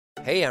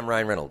Hey, I'm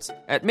Ryan Reynolds.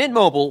 At Mint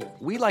Mobile,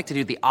 we like to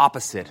do the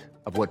opposite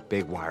of what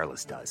Big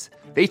Wireless does.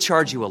 They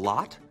charge you a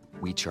lot,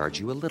 we charge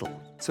you a little.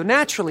 So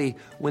naturally,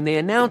 when they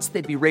announced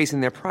they'd be raising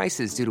their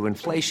prices due to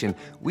inflation,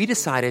 we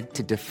decided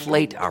to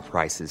deflate our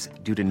prices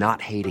due to not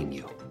hating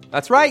you.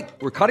 That's right.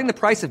 We're cutting the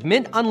price of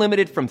Mint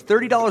Unlimited from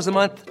 $30 a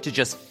month to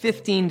just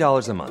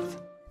 $15 a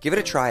month. Give it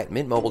a try at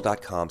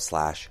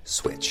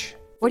mintmobile.com/switch.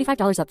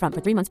 $45 up front for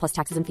 3 months plus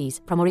taxes and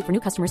fees. Promo rate for new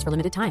customers for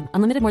limited time.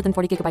 Unlimited more than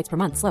 40 gigabytes per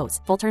month. Slows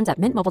full terms at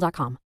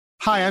mintmobile.com.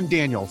 Hi, I'm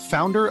Daniel,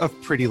 founder of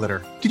Pretty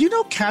Litter. Did you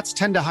know cats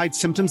tend to hide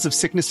symptoms of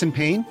sickness and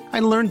pain? I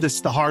learned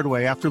this the hard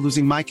way after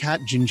losing my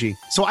cat, Gingy.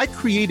 So I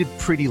created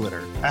Pretty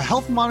Litter, a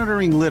health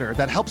monitoring litter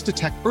that helps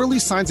detect early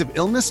signs of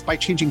illness by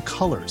changing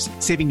colors,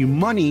 saving you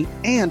money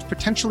and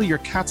potentially your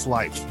cat's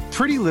life.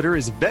 Pretty Litter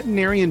is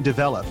veterinarian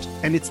developed,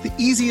 and it's the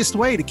easiest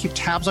way to keep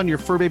tabs on your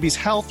fur baby's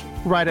health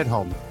right at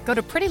home. Go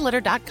to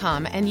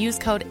prettylitter.com and use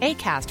code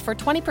ACAST for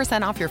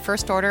 20% off your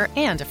first order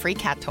and a free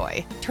cat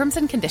toy. Terms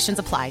and conditions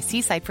apply.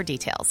 See site for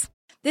details.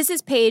 This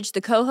is Paige,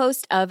 the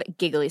co-host of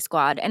Giggly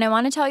Squad, and I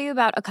want to tell you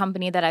about a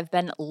company that I've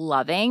been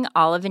loving,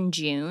 Olive &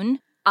 June.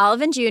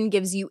 Olive & June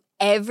gives you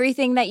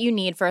everything that you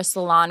need for a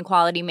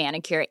salon-quality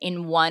manicure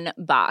in one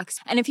box.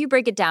 And if you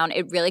break it down,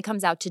 it really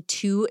comes out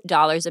to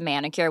 $2 a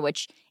manicure,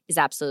 which is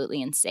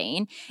absolutely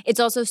insane. It's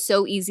also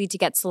so easy to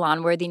get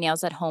salon-worthy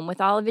nails at home with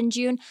Olive &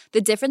 June.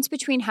 The difference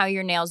between how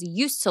your nails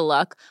used to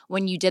look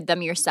when you did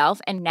them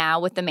yourself and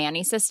now with the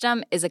Mani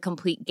system is a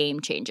complete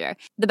game changer.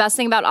 The best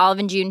thing about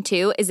Olive & June,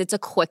 too, is it's a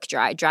quick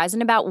dry. Dries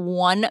in about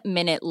 1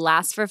 minute,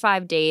 lasts for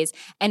 5 days,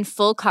 and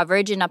full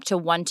coverage in up to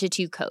 1 to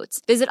 2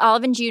 coats. Visit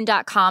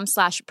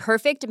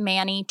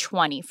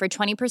oliveandjune.com/perfectmani20 for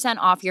 20%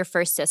 off your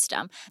first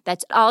system.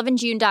 That's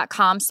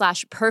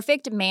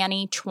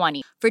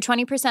oliveandjune.com/perfectmani20 for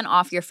 20%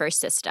 off your first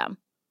system.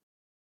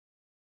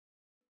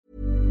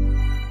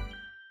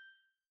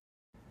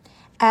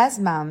 As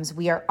moms,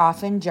 we are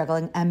often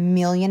juggling a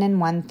million and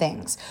one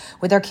things.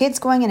 With our kids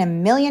going in a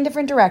million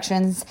different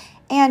directions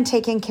and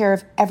taking care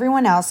of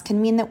everyone else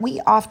can mean that we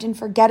often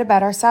forget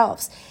about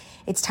ourselves.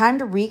 It's time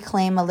to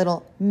reclaim a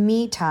little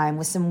me time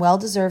with some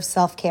well-deserved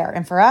self-care.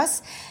 And for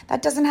us,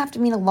 that doesn't have to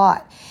mean a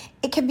lot.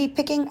 It can be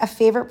picking a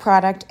favorite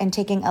product and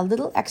taking a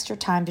little extra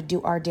time to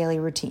do our daily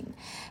routine.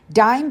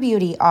 Dime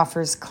Beauty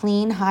offers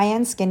clean,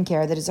 high-end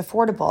skincare that is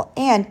affordable,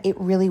 and it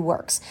really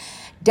works.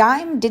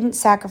 Dime didn't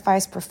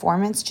sacrifice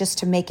performance just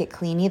to make it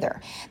clean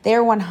either. They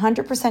are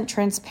 100%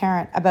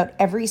 transparent about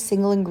every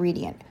single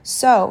ingredient,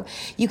 so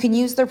you can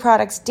use their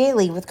products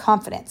daily with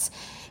confidence.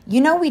 You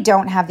know we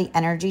don't have the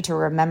energy to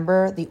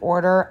remember the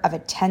order of a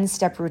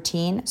 10-step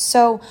routine,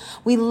 so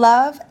we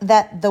love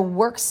that the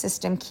work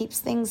system keeps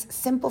things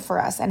simple for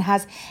us and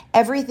has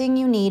everything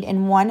you need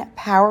in one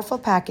powerful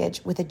package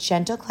with a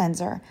gentle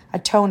cleanser, a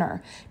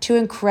toner, 2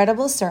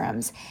 incredible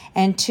serums,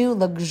 and 2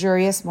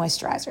 luxurious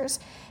moisturizers.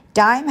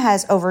 Dime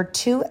has over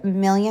 2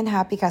 million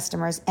happy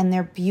customers, and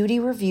their beauty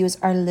reviews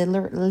are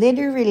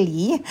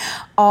literally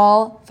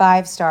all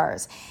 5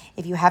 stars.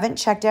 If you haven't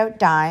checked out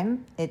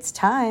Dime, it's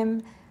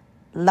time.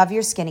 Love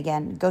your skin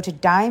again. Go to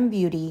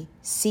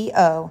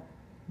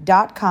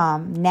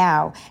dimebeautyco.com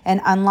now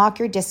and unlock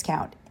your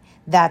discount.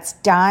 That's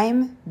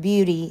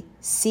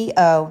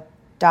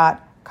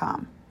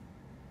dimebeautyco.com.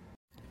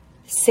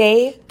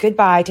 Say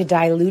goodbye to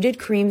diluted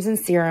creams and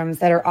serums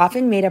that are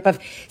often made up of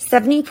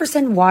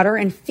 70% water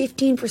and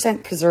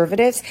 15%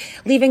 preservatives,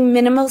 leaving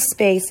minimal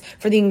space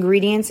for the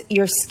ingredients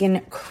your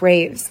skin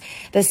craves.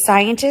 The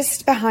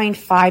scientists behind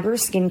fiber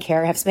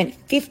skincare have spent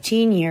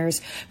 15 years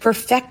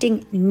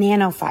perfecting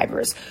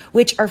nanofibers,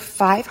 which are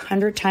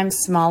 500 times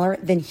smaller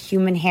than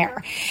human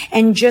hair.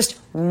 And just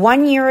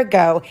 1 year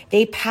ago,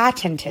 they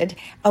patented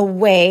a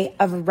way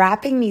of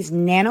wrapping these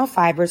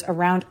nanofibers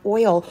around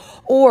oil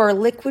or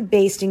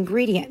liquid-based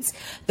ingredients.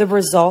 The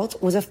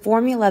result was a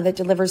formula that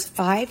delivers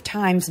 5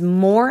 times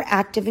more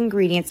active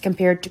ingredients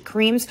compared to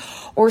creams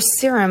or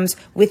serums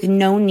with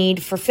no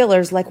need for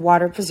fillers like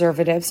water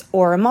preservatives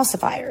or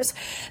emulsifiers.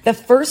 The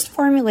first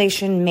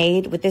formulation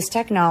made with this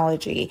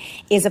technology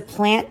is a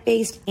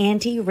plant-based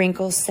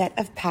anti-wrinkle set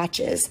of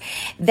patches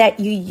that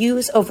you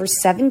use over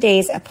 7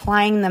 days,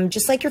 applying them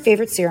just like your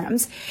favorite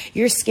serums.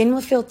 Your skin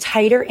will feel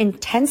tighter in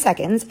 10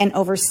 seconds, and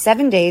over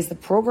 7 days, the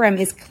program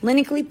is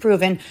clinically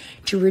proven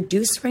to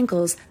reduce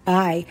wrinkles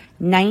by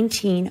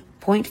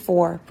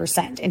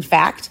 19.4%. In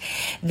fact,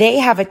 they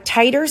have a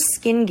tighter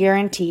skin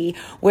guarantee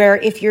where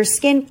if your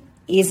skin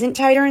isn't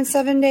tighter in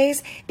 7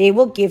 days, they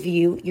will give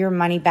you your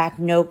money back,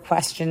 no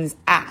questions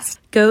asked.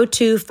 Go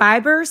to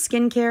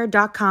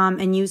fiberskincare.com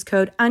and use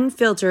code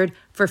UNFILTERED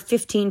for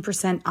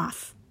 15%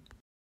 off.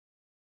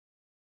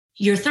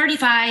 You're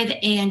 35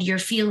 and you're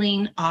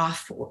feeling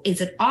off.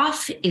 Is it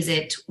off?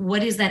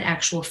 What is that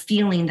actual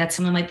feeling that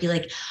someone might be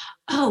like,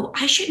 oh,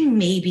 I should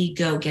maybe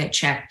go get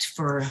checked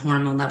for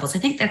hormone levels? I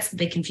think that's the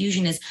big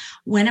confusion is,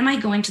 when am I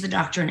going to the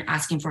doctor and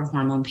asking for a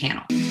hormone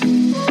panel?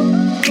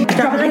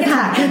 Drop it like it's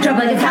hot. Drop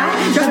it like it's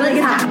hot. Drop it like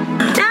it's hot.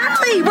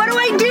 Natalie, what do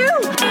I do?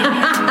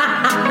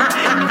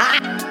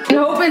 I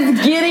hope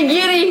it's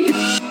giddy.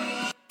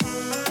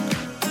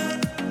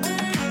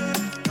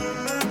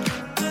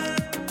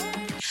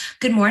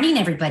 Good morning,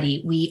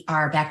 everybody. We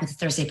are back with the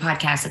Thursday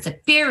podcast. It's a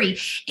very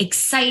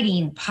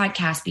exciting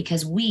podcast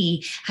because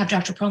we have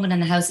Dr. Pearlman in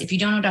the house. If you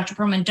don't know Dr.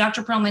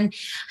 Pearlman,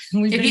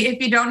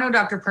 if you don't know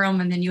Dr.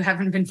 Pearlman, then you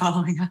haven't been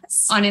following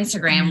us on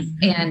Instagram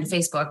and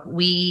Facebook.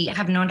 We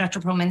have known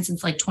Dr. Pearlman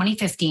since like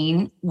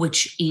 2015,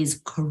 which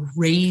is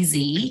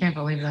crazy. I can't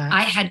believe that.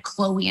 I had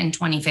Chloe in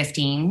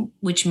 2015,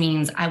 which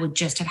means I would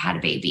just have had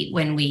a baby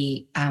when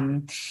we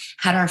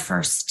had our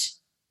first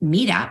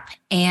meetup,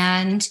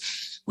 and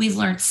we've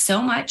learned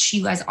so much.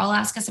 You guys all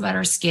ask us about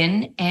our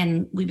skin,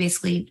 and we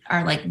basically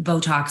are like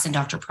Botox and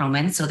Dr.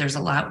 Pearlman. So there's a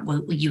lot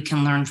you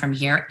can learn from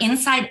here.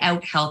 Inside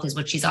Out Health is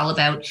what she's all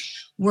about.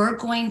 We're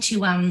going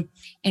to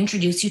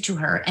introduce you to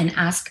her and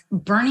ask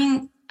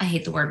burning, I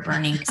hate the word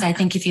burning because I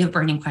think if you have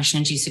burning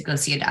questions, you should go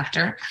see a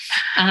doctor.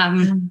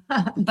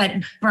 But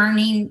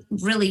burning,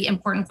 really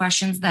important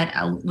questions that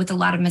with a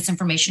lot of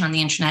misinformation on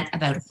the internet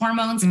about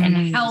hormones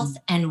and health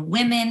and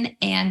women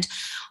and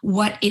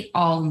what it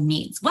all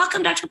means.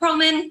 Welcome, Dr.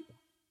 Pearlman.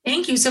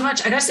 Thank you so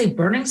much. I gotta say,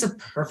 burning's a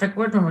perfect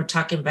word when we're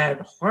talking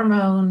about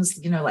hormones,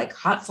 like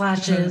hot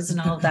flashes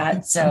and all of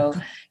that. So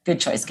good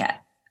choice,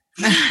 Kat.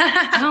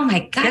 Oh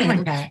my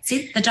God. Kat.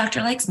 See, the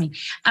doctor likes me.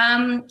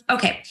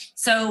 Okay.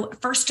 So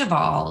first of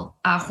all,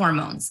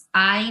 hormones.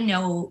 I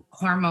know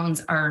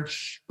hormones are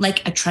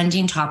like a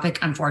trending topic,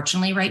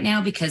 unfortunately, right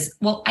now, because,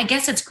 well, I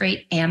guess it's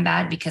great and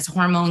bad because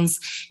hormones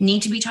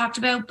need to be talked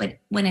about, but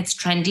when it's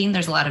trending,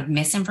 there's a lot of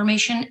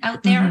misinformation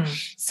out there.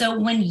 So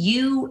when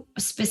you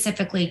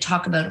specifically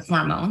talk about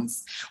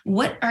hormones,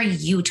 what are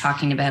you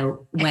talking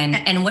about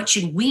and what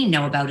should we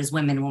know about as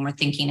women when we're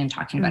thinking and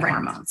talking about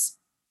hormones?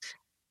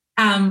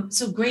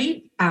 So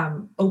great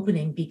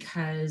opening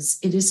because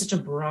it is such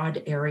a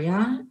broad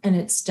area and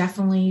it's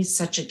definitely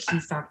such a key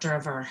factor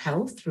of our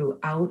health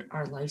throughout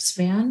our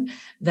lifespan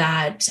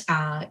that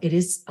it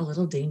is a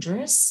little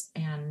dangerous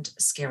and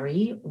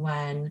scary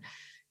when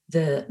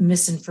the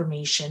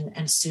misinformation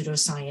and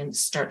pseudoscience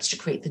starts to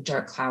create the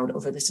dark cloud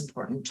over this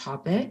important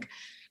topic.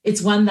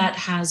 It's one that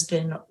has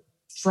been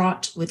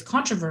fraught with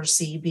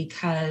controversy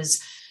because,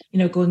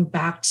 going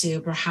back to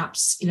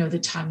perhaps, the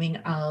timing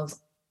of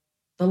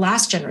the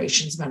last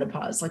generation's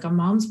menopause, like a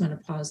mom's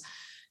menopause.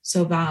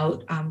 So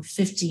about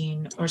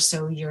 15 or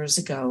so years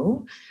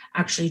ago,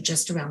 actually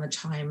just around the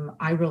time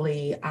I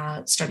really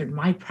started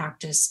my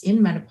practice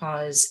in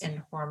menopause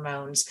and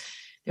hormones,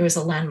 there was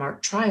a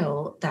landmark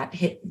trial that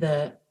hit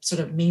the sort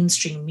of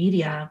mainstream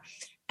media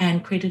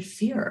and created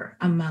fear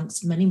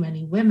amongst many,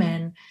 many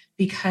women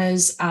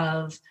because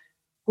of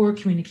poor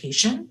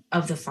communication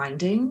of the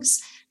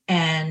findings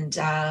and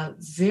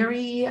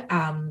very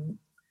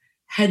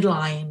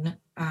headline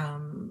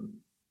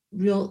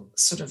real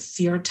sort of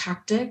fear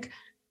tactic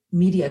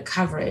media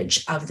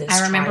coverage of this.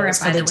 I remember it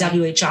by the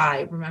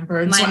WHI. Remember,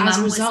 and my so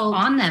mom was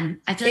on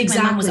them. I feel like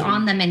my mom was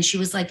on them, and she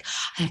was like,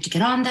 "I have to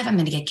get on them. I'm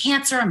going to get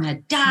cancer. I'm going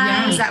to die."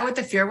 Yeah. Is that what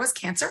the fear was?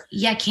 Cancer?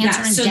 Yeah,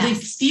 cancer and so death. they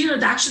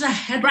feared. Actually, the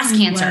headline Breast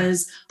cancer.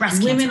 was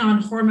Breast women cancer.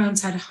 on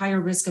hormones had higher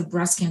risk of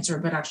breast cancer,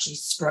 but actually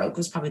stroke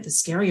was probably the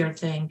scarier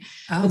thing.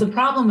 Oh. But the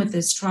problem with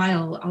this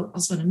trial,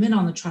 I'll spend a minute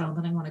on the trial,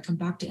 then I want to come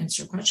back to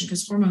answer your question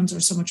because hormones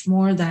are so much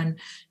more than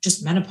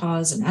just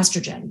menopause and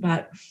estrogen.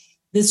 But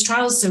this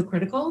trial is so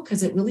critical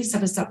because it really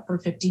set us up for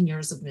 15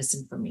 years of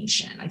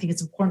misinformation. I think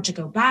it's important to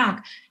go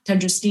back to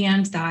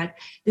understand that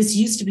this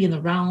used to be in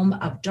the realm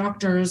of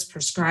doctors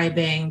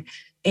prescribing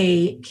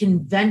a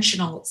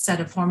conventional set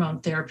of hormone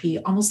therapy,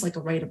 almost like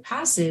a rite of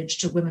passage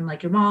to women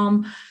like your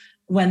mom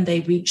when they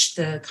reach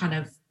the kind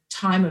of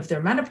time of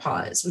their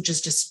menopause, which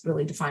is just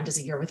really defined as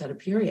a year without a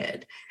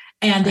period.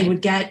 And they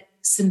would get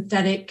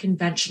synthetic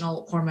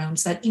conventional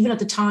hormones that even at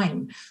the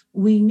time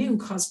we knew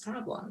caused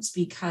problems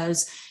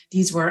because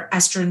these were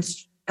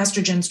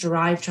estrogens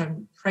derived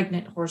from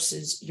pregnant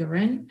horses'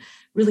 urine,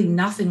 really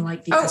nothing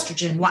like the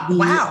estrogen.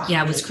 Wow.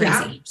 Yeah, it was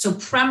crazy. Yeah. So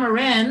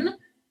Premarin,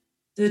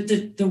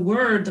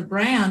 the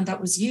brand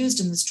that was used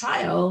in this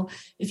trial,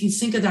 if you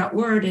think of that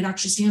word, it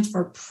actually stands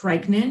for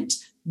pregnant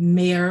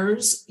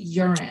mare's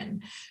urine.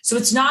 So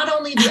it's not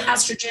only the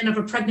estrogen of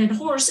a pregnant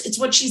horse, it's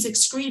what she's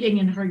excreting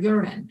in her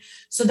urine.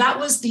 So that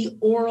was the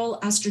oral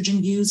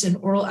estrogen used, and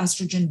oral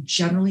estrogen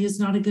generally is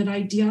not a good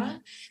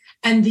idea.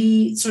 And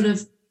the sort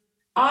of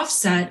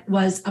offset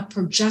was a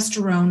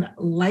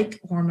progesterone-like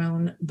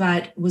hormone,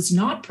 but was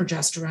not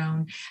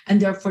progesterone and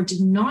therefore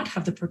did not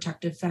have the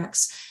protective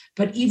effects.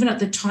 But even at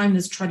the time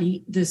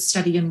this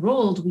study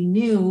enrolled, we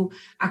knew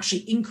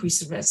actually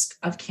increased the risk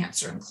of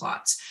cancer and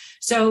clots.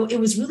 So it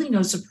was really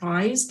no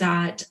surprise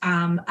that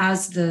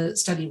as the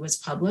study was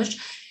published,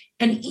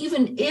 and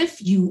even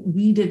if you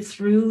weeded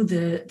through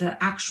the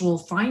actual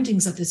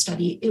findings of the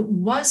study, it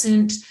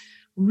wasn't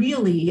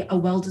really a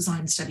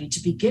well-designed study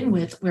to begin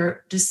with,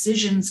 where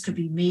decisions could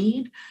be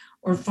made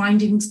or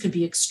findings could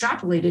be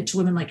extrapolated to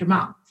women like your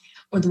mom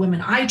or the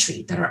women I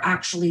treat that are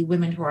actually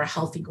women who are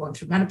healthy going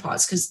through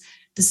menopause. Because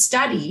the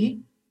study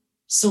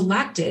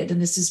selected,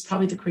 and this is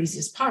probably the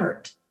craziest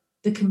part,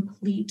 the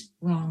complete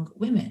wrong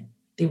women.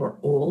 They were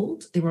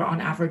old. They were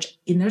on average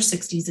in their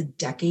 60s, a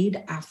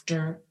decade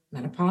after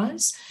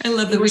menopause. I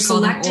love They that were we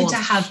call them selected old. to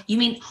have. You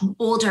mean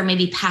older,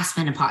 maybe past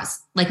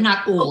menopause, like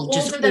not old,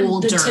 just Older than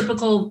older. the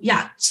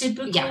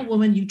typical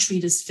woman you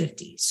treat is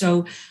 50.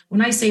 So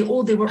when I say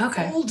old, they were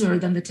older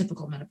than the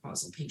typical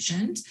menopausal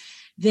patient.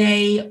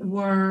 They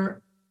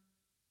were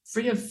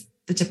free of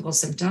the typical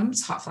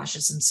symptoms, hot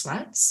flashes and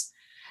sweats.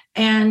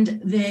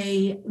 And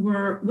they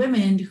were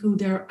women who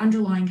their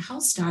underlying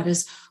health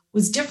status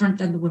was different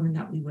than the women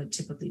that we would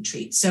typically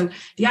treat. So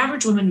the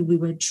average woman we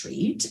would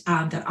treat,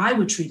 that I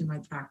would treat in my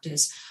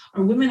practice,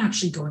 are women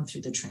actually going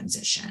through the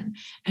transition.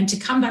 And to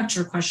come back to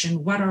your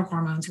question, what are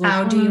hormones? Well,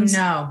 how do you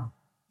know?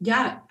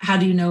 Yeah. How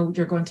do you know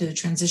you're going through the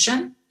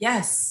transition?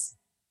 Yes.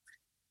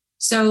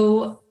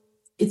 So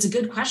it's a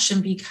good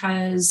question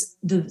because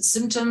the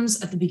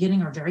symptoms at the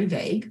beginning are very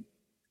vague.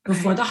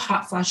 Before the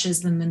hot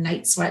flashes and the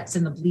night sweats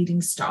and the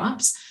bleeding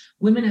stops,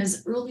 women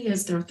as early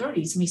as their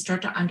 30s may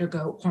start to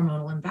undergo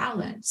hormonal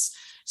imbalance.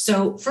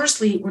 So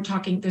firstly, we're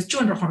talking, there's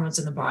 200 hormones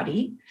in the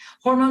body.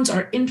 Hormones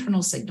are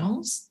internal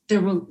signals.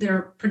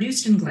 They're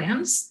produced in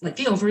glands like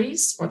the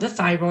ovaries or the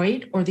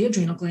thyroid or the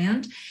adrenal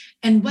gland.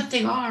 And what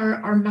they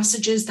are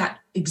messages that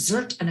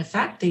exert an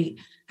effect. They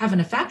have an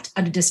effect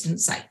at a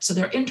distant site. So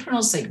they're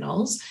internal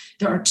signals.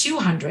 There are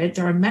 200,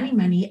 there are many,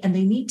 many, and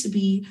they need to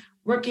be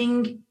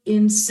working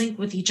in sync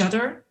with each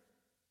other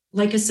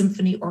like a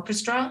symphony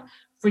orchestra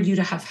for you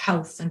to have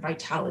health and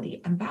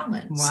vitality and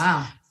balance.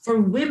 Wow.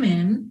 For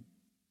women,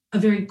 a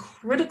very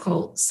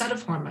critical set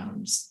of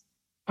hormones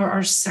are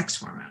our sex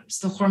hormones,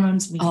 the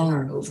hormones made in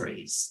our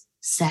ovaries.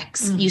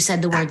 Sex. You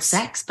said the word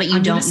sex, but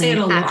you don't mean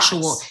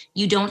actual,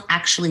 you don't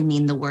actually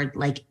mean the word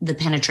like the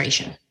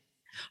penetration.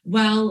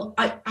 Well,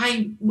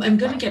 I'm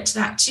going to get to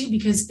that too,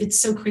 because it's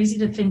so crazy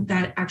to think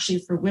that actually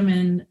for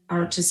women,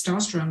 our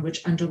testosterone,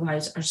 which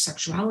underlies our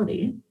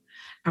sexuality,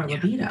 our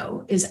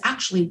libido, is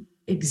actually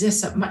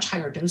exists at much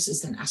higher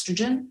doses than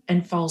estrogen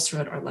and falls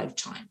throughout our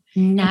lifetime.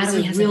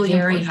 Natalie has really a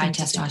very high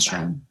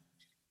testosterone.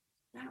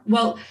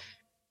 Well,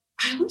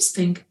 I always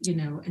think,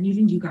 and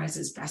even you guys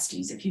as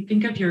besties, if you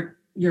think of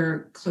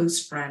your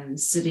close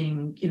friends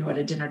sitting, at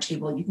a dinner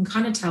table, you can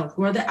kind of tell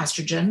who are the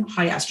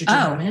high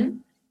estrogen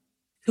women,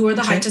 who are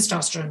the high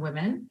testosterone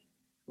women,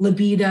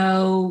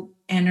 libido,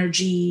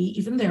 energy,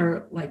 even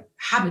their like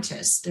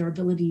habitus, their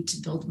ability to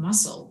build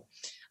muscle.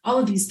 All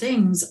of these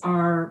things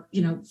are,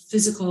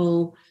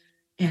 physical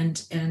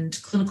and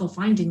clinical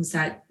findings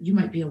that you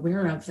might be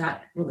aware of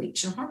that relate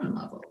to hormone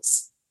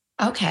levels.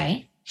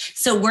 Okay.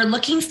 So we're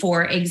looking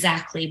for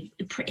exactly,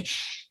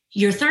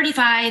 you're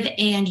 35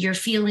 and you're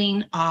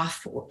feeling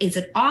off. Is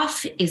it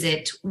off?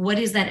 What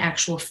is that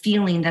actual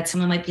feeling that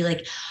someone might be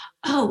like,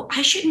 oh,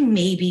 I should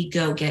maybe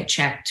go get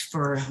checked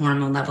for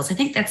hormone levels? I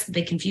think that's the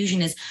big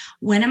confusion is,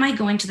 when am I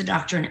going to the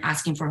doctor and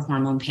asking for a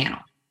hormone panel?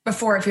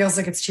 Before it feels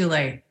like it's too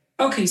late.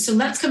 Okay, so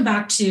let's come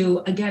back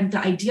to, again, the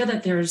idea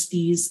that there's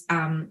these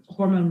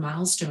hormone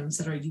milestones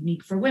that are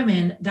unique for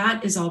women.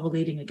 That is all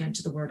relating, again,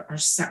 to the word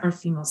our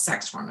female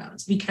sex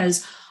hormones,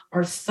 because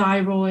our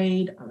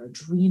thyroid, our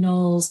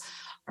adrenals,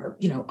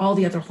 all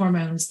the other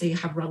hormones, they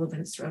have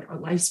relevance throughout our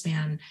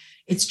lifespan.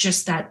 It's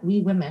just that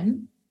we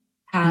women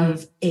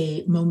have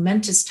a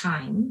momentous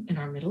time in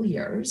our middle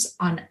years.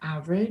 On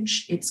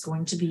average, it's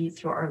going to be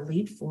through our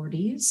late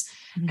 40s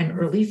and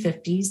early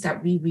 50s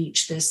that we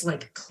reach this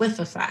like cliff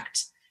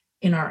effect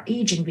in our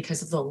aging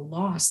because of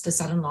the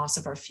sudden loss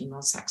of our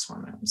female sex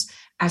hormones,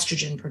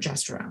 estrogen,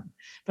 progesterone.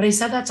 But I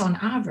said that's on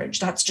average.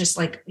 That's just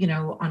like,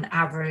 on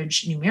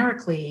average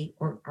numerically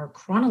or our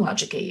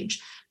chronologic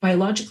age.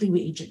 Biologically,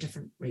 we age at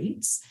different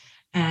rates.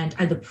 And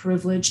I had the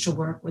privilege to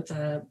work with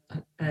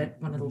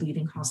one of the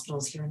leading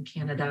hospitals here in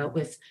Canada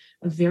with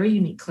a very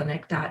unique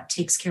clinic that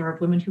takes care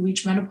of women who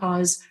reach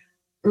menopause,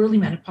 early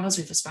menopause.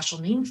 We have a special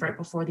name for it.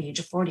 Before the age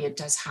of 40, it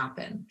does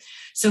happen.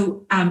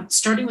 So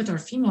starting with our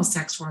female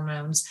sex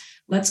hormones,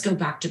 let's go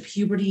back to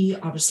puberty.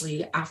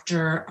 Obviously,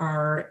 after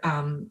our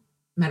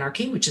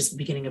menarche, which is the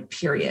beginning of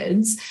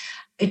periods,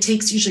 it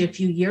takes usually a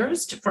few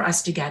years for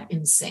us to get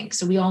in sync.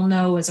 So we all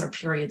know as our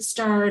periods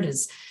start,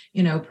 as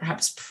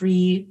perhaps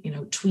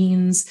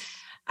tweens,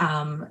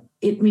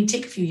 it may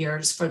take a few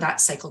years for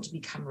that cycle to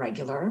become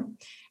regular.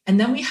 And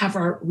then we have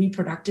our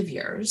reproductive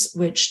years,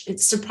 which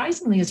it's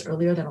surprisingly is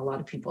earlier than a lot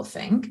of people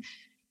think.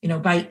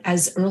 By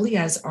as early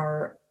as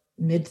our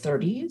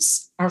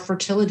mid-30s, our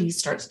fertility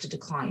starts to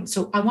decline.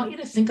 So I want you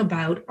to think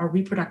about our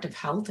reproductive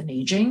health and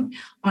aging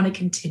on a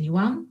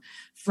continuum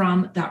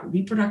from that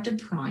reproductive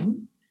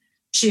prime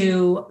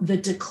to the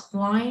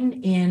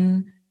decline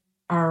in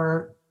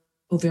our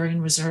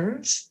ovarian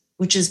reserve,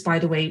 which is, by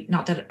the way,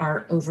 not that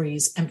our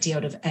ovaries empty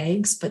out of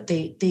eggs, but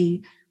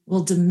they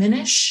will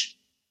diminish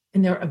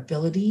in their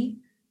ability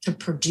to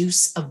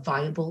produce a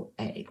viable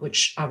egg,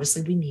 which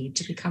obviously we need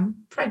to become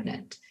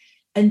pregnant.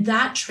 And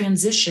that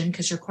transition,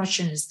 because your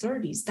question is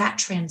 30s, that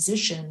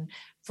transition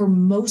for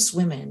most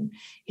women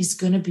is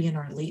going to be in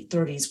our late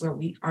 30s, where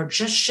we are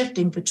just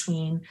shifting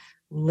between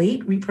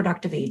late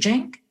reproductive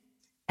aging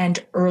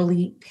and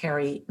early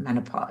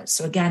perimenopause.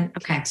 So again,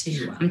 okay, I'm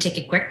going to take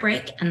a quick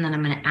break and then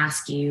I'm going to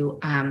ask you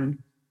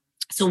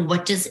So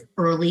what does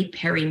early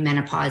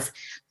perimenopause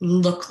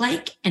look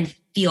like and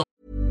feel?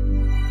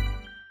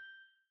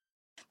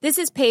 This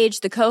is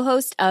Paige, the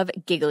co-host of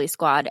Giggly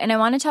Squad, and I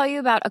want to tell you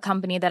about a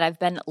company that I've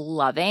been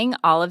loving,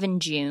 Olive &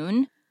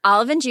 June.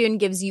 Olive & June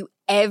gives you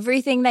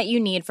everything that you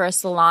need for a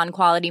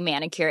salon-quality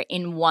manicure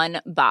in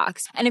one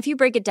box. And if you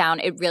break it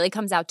down, it really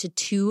comes out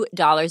to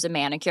 $2 a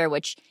manicure,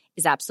 which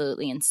is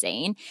absolutely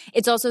insane.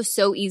 It's also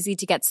so easy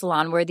to get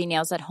salon-worthy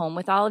nails at home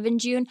with Olive &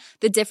 June.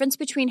 The difference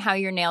between how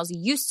your nails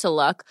used to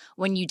look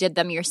when you did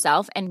them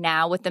yourself and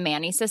now with the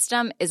Mani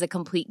system is a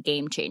complete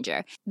game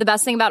changer. The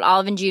best thing about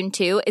Olive & June,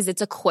 too, is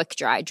it's a quick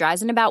dry.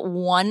 Dries in about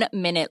 1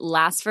 minute,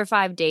 lasts for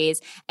 5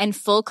 days, and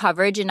full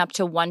coverage in up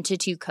to 1 to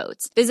 2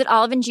 coats. Visit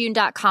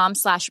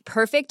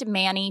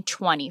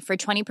oliveandjune.com/perfectmani20 for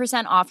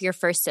 20% off your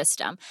first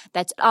system.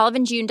 That's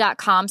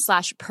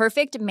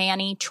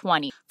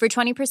oliveandjune.com/perfectmani20 for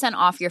 20%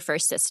 off your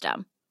first system.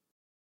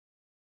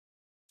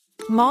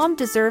 Mom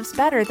deserves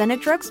better than a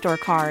drugstore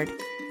card.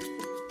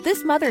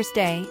 This Mother's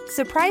Day,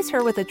 surprise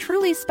her with a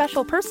truly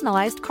special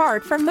personalized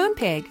card from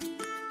Moonpig.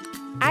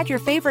 Add your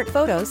favorite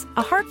photos,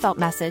 a heartfelt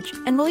message,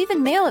 and we'll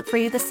even mail it for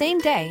you the same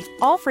day,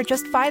 all for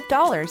just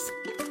 $5.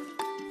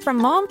 From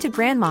mom to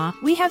grandma,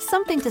 we have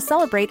something to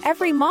celebrate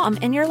every mom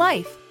in your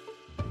life.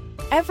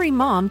 Every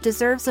mom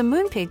deserves a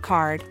Moonpig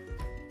card.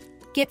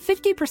 Get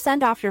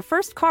 50% off your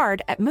first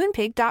card at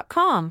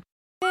moonpig.com.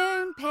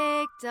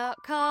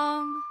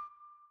 Moonpig.com.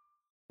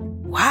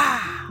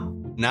 Wow.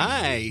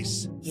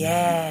 Nice.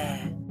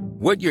 Yeah.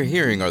 What you're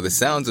hearing are the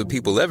sounds of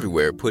people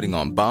everywhere putting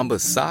on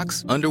Bombas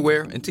socks,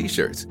 underwear, and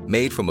T-shirts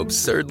made from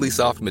absurdly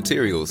soft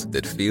materials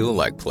that feel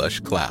like plush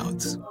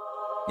clouds.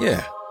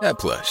 Yeah, that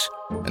plush.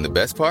 And the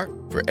best part?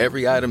 For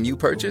every item you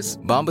purchase,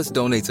 Bombas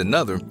donates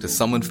another to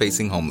someone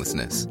facing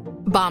homelessness.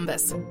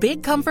 Bombas.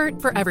 Big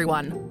comfort for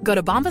everyone. Go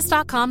to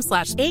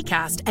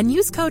bombas.com/ACAST and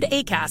use code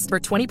ACAST for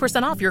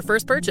 20% off your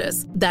first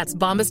purchase. That's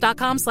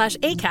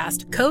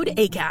bombas.com/ACAST. Code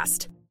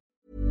ACAST.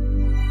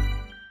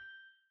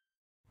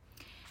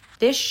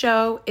 This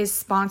show is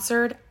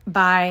sponsored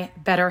by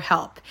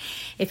BetterHelp.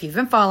 If you've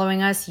been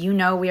following us, you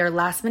know we are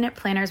last-minute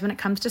planners when it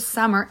comes to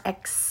summer,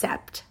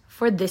 except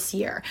for this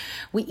year.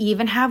 We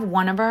even have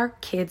one of our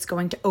kids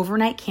going to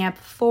overnight camp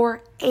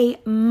for a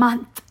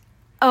month,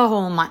 a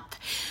whole month.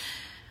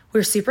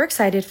 We're super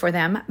excited for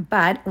them,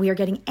 but we are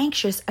getting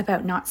anxious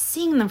about not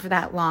seeing them for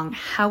that long.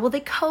 How will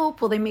they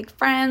cope? Will they make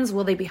friends?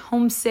 Will they be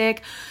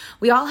homesick?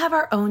 We all have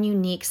our own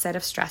unique set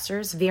of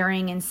stressors,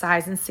 varying in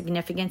size and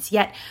significance,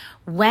 yet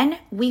when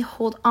we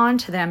hold on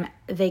to them,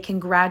 they can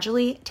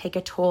gradually take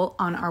a toll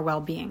on our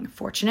well-being.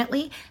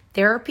 Fortunately,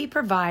 therapy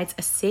provides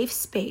a safe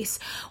space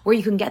where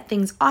you can get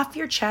things off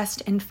your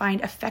chest and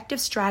find effective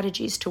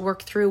strategies to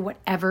work through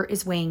whatever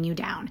is weighing you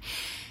down.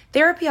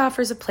 Therapy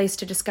offers a place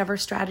to discover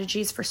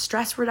strategies for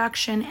stress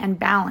reduction and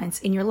balance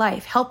in your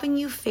life, helping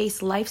you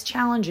face life's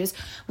challenges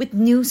with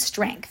new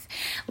strength.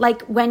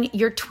 Like when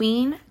your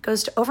tween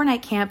goes to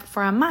overnight camp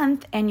for a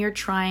month and you're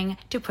trying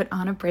to put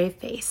on a brave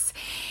face.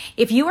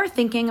 If you are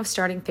thinking of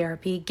starting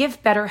therapy,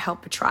 give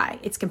BetterHelp a try.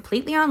 It's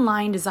completely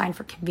online, designed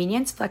for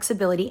convenience,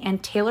 flexibility,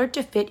 and tailored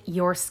to fit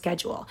your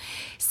schedule.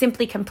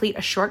 Simply complete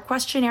a short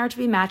questionnaire to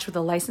be matched with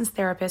a licensed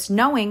therapist,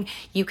 knowing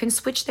you can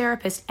switch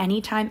therapists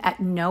anytime at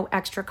no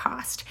extra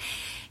cost.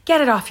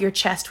 Get it off your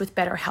chest with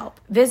BetterHelp.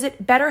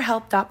 Visit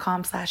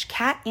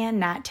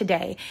betterhelp.com/catandnat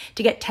today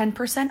to get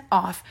 10%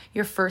 off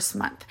your first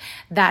month.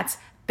 That's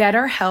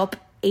BetterHelp,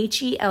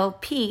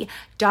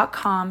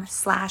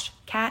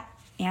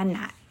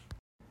 HELP.com/catandnat.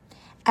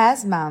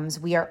 As moms,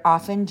 we are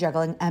often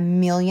juggling a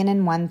million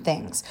and one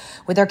things.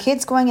 With our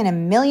kids going in a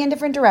million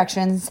different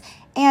directions,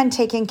 and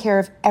taking care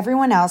of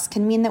everyone else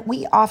can mean that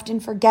we often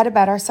forget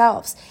about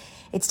ourselves.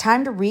 It's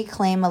time to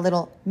reclaim a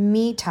little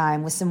me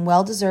time with some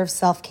well-deserved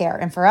self-care.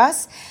 And for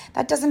us,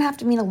 that doesn't have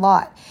to mean a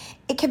lot.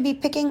 It can be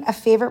picking a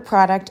favorite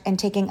product and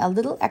taking a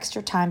little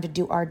extra time to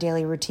do our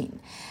daily routine.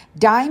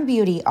 Dime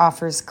Beauty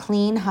offers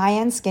clean,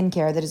 high-end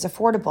skincare that is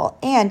affordable,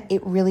 and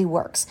it really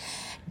works.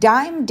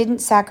 Dime didn't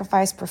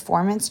sacrifice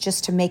performance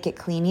just to make it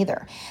clean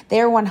either.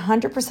 They are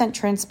 100%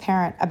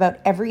 transparent about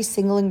every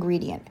single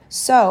ingredient,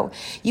 so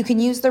you can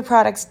use their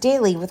products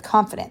daily with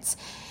confidence.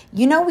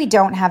 You know we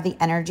don't have the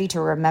energy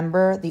to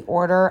remember the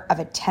order of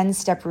a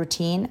 10-step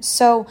routine,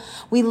 so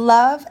we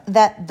love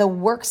that the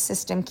work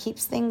system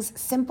keeps things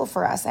simple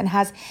for us and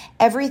has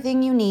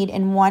everything you need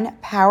in one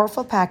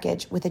powerful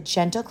package with a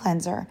gentle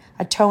cleanser,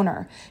 a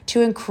toner,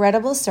 2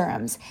 incredible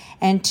serums,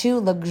 and 2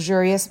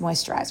 luxurious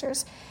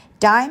moisturizers.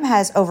 Dime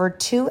has over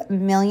 2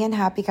 million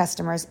happy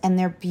customers, and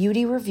their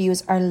beauty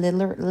reviews are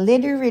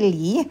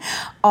literally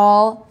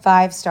all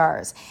 5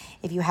 stars.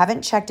 If you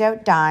haven't checked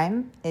out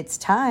Dime, it's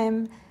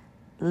time.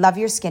 Love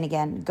your skin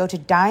again. Go to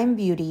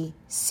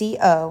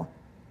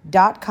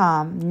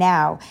dimebeautyco.com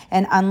now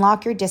and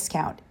unlock your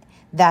discount.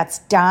 That's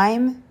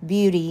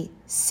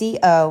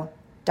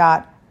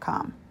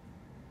dimebeautyco.com.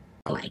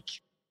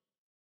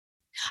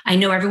 I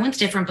know everyone's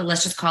different, but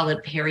let's just call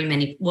it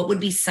perimenopausal. What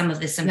would be some of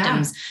the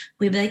symptoms? Yeah.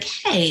 We'd be like,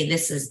 hey,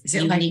 this is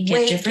it like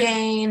weight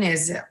gain?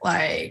 Is it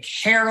like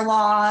hair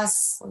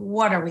loss?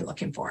 What are we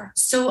looking for?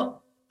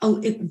 So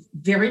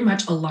Very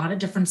much a lot of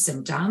different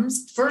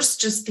symptoms.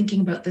 First, just thinking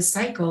about the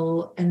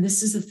cycle, and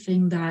this is a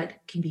thing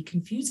that can be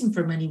confusing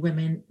for many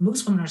women.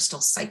 Most women are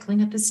still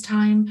cycling at this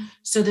time,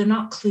 so they're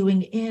not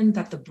cluing in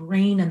that the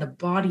brain and the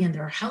body and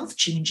their health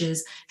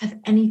changes have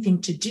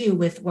anything to do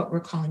with what we're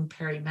calling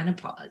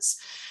perimenopause.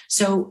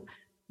 So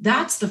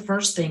that's the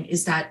first thing,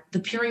 is that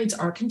the periods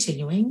are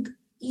continuing,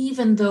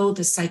 even though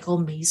the cycle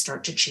may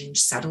start to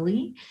change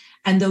subtly.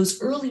 And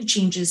those early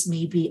changes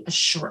may be a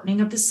shortening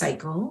of the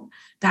cycle.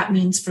 That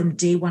means from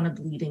day one of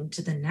bleeding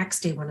to the next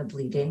day one of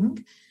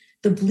bleeding.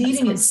 The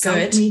bleeding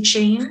itself may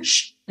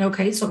change.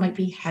 Okay, so it might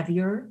be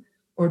heavier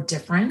or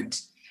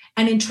different.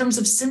 And in terms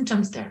of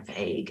symptoms, they're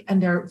vague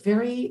and they're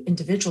very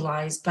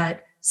individualized,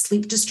 but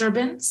sleep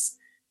disturbance,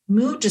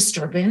 mood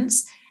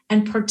disturbance,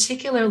 and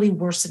particularly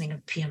worsening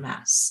of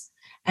PMS.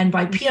 And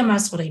by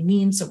PMS, what I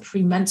mean, so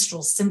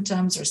premenstrual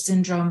symptoms or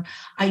syndrome,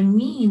 I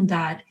mean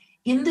that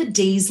in the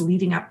days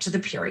leading up to the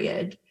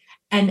period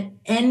and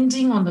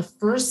ending on the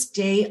first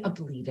day of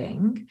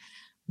bleeding,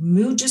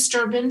 mood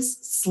disturbance,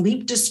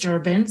 sleep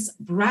disturbance,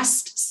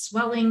 breast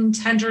swelling,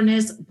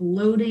 tenderness,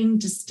 bloating,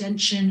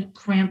 distension,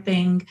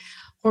 cramping,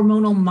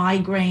 hormonal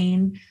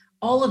migraine,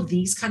 all of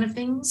these kind of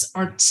things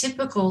are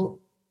typical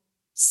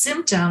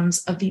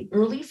symptoms of the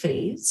early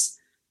phase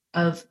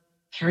of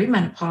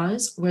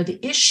perimenopause, where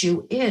the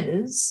issue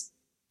is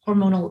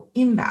hormonal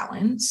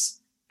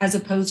imbalance, as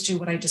opposed to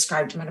what I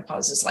described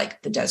menopause as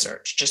like the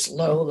desert, just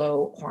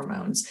low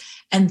hormones.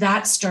 And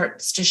that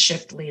starts to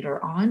shift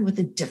later on with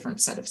a different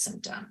set of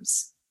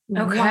symptoms.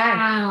 Okay.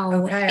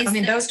 Wow. Okay. I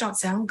mean, those don't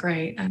sound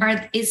great.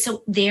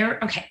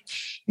 Okay.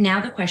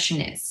 Now the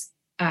question is,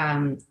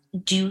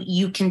 do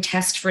you can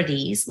test for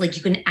these? Like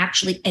you can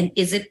actually, and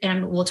is it,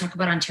 and we'll talk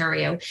about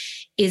Ontario,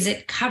 is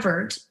it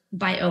covered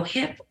by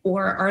OHIP,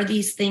 or are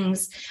these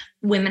things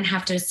women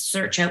have to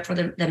search out for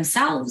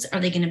themselves?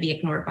 Are they going to be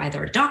ignored by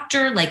their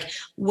doctor? Like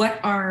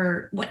what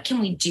can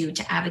we do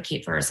to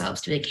advocate for ourselves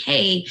to be like,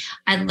 hey,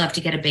 I'd love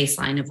to get a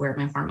baseline of where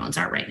my hormones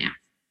are right now?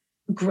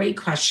 Great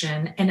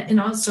question. And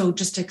also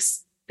just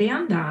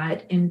expand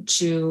that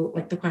into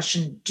like the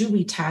question, do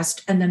we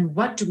test? And then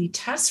what do we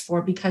test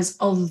for? Because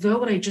although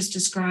what I just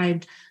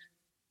described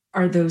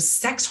are those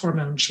sex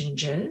hormone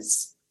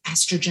changes,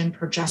 estrogen,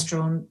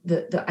 progesterone,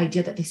 the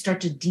idea that they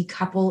start to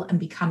decouple and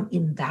become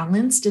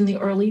imbalanced in the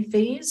early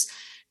phase.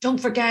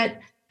 Don't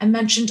forget, I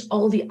mentioned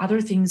all the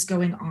other things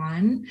going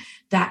on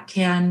that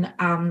can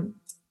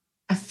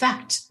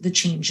affect the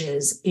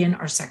changes in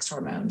our sex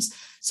hormones.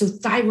 So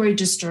thyroid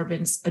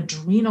disturbance,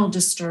 adrenal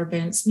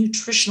disturbance,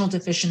 nutritional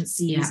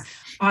deficiencies,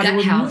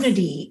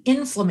 autoimmunity,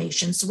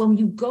 inflammation. So when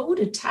you go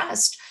to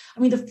test, I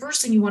mean, the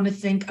first thing you want to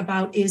think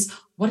about is,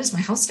 what is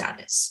my health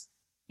status?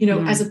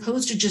 As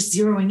opposed to just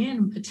zeroing in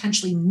and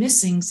potentially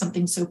missing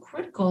something so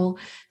critical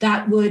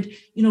that would,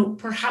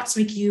 perhaps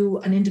make you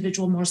an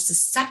individual more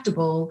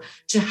susceptible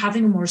to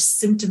having a more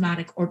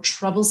symptomatic or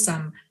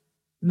troublesome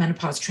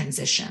menopause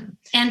transition.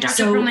 And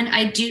Dr. Pearlman,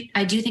 I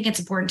do think it's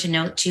important to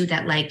note too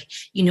that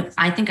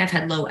I think I've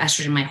had low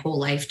estrogen my whole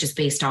life just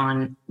based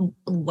on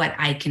what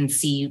I can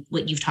see,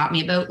 what you've taught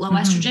me about low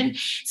estrogen.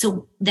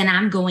 So then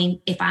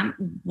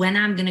when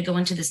I'm going to go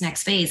into this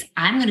next phase,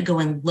 I'm going to go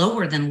in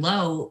lower than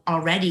low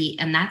already.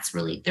 And that's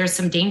really, there's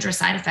some dangerous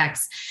side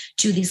effects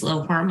to these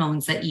low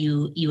hormones that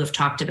you have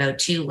talked about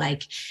too,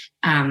 like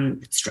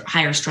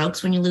higher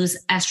strokes when you lose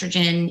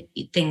estrogen,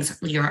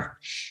 things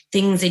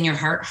in your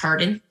heart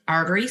harden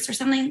arteries or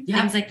something,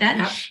 things like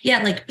that.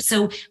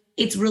 So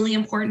it's really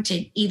important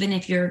to, even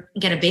if you're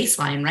get a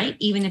baseline, right?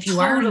 Even if you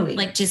are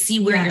to see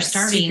where you're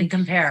starting, so you can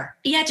compare.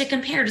 To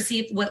compare to see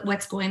if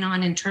what's going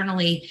on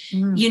internally,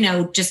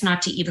 just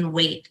not to even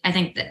wait. I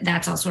think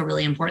that's also a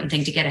really important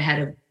thing to get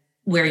ahead of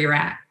where you're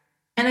at.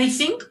 And I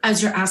think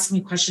as you're asking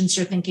me questions,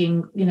 you're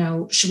thinking,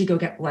 should we go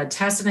get blood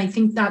tests? And I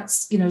think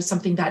that's,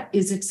 something that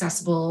is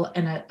accessible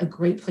and a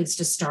great place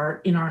to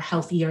start in our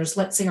healthy years,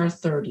 let's say our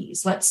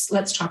 30s.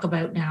 Let's talk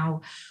about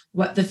now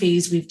what the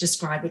phase we've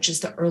described, which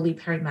is the early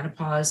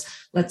perimenopause.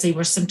 Let's say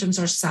where symptoms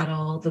are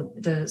subtle,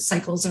 the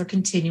cycles are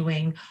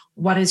continuing.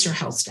 What is your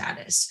health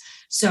status?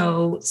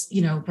 So,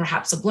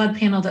 perhaps a blood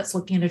panel that's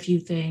looking at a few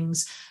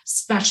things.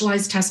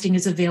 Specialized testing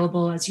is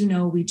available. As you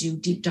know, we do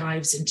deep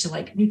dives into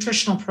like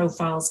nutritional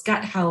profiles,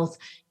 gut health,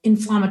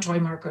 inflammatory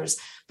markers.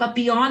 But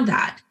beyond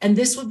that, and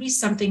this would be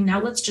something, now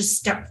let's just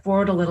step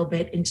forward a little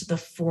bit into the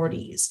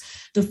 40s.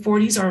 The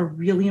 40s are a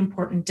really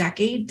important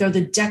decade. They're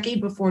the decade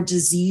before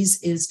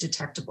disease is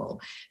detectable.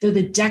 They're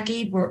the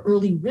decade where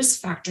early risk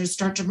factors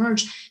start to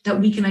emerge that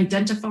we can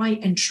identify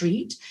and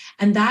treat.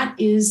 And that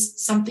is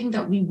something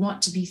that we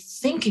want to be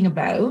thinking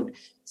about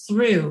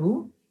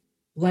through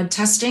blood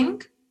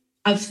testing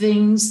of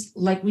things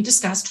like we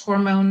discussed,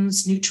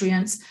 hormones,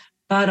 nutrients,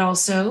 but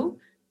also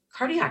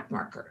cardiac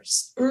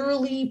markers,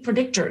 early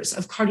predictors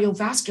of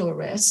cardiovascular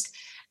risk,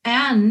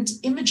 and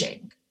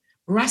imaging,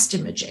 breast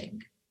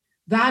imaging,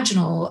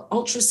 vaginal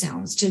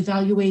ultrasounds to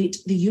evaluate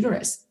the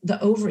uterus, the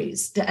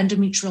ovaries, the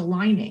endometrial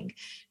lining,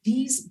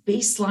 these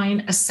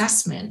baseline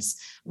assessments,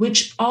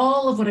 which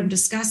all of what I'm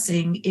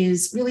discussing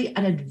is really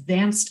an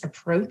advanced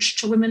approach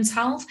to women's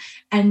health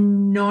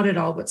and not at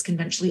all what's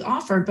conventionally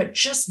offered. But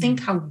just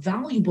think how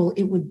valuable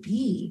it would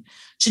be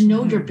to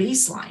know your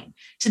baseline,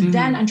 to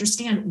then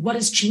understand what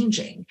is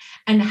changing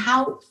and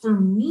how, for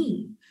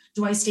me,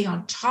 do I stay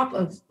on top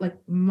of like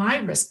my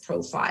risk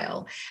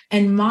profile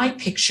and my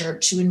picture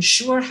to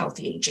ensure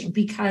healthy aging?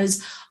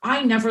 Because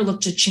I never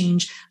look to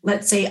change,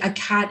 let's say, a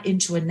cat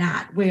into a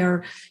gnat,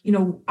 where, you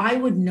know, I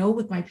would know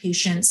with my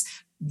patients,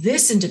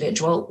 this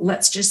individual,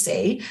 let's just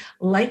say,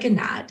 like a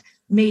gnat,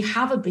 may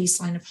have a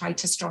baseline of high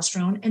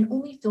testosterone and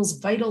only feels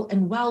vital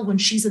and well when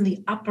she's in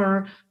the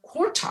upper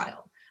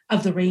quartile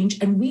of the range.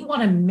 And we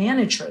want to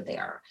manage her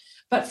there.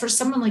 But for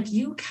someone like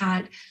you,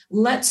 Kat,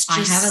 let's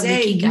just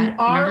say you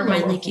are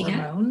lower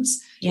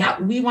hormones. Yeah,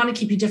 we want to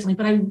keep you differently.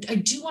 But I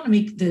do want to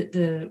make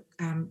the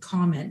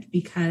comment,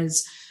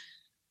 because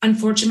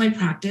unfortunately, my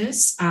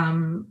practice,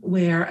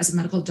 where as a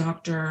medical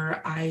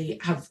doctor, I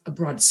have a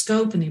broad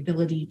scope and the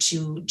ability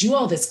to do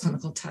all this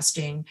clinical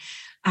testing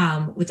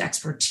with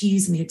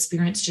expertise and the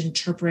experience to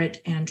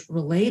interpret and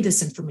relay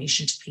this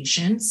information to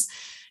patients.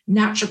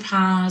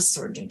 Naturopaths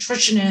or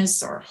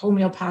nutritionists or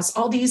homeopaths,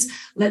 all these,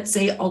 let's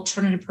say,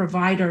 alternative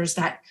providers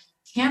that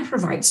can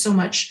provide so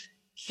much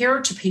care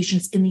to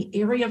patients in the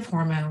area of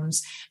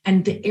hormones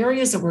and the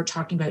areas that we're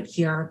talking about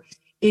here,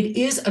 it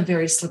is a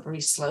very slippery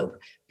slope,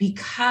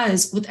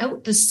 because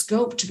without the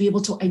scope to be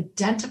able to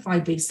identify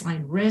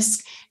baseline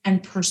risk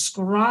and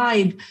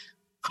prescribe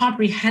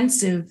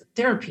comprehensive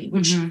therapy,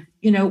 which,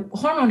 you know,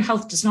 hormone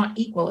health does not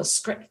equal a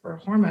script for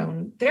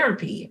hormone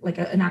therapy, like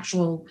an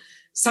actual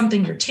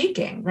something you're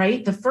taking,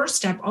 right? The first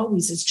step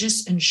always is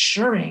just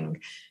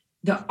ensuring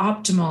the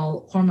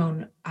optimal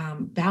hormone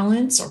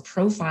balance or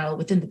profile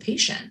within the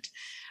patient.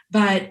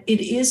 But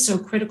it is so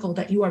critical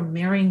that you are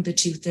marrying the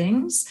two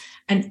things: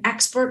 an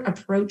expert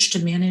approach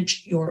to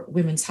manage your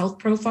women's health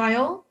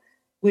profile,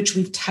 which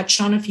we've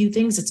touched on a few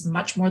things. It's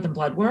much more than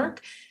blood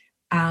work,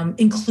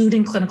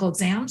 including clinical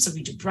exams. So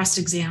we do breast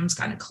exams,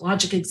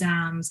 gynecologic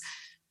exams,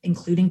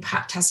 including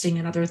pap testing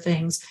and other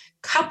things,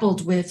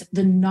 coupled with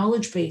the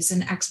knowledge base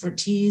and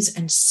expertise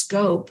and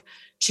scope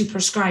to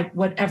prescribe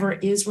whatever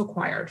is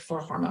required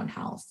for hormone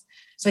health.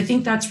 So I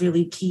think that's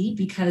really key,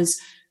 because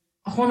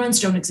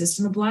hormones don't exist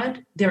in the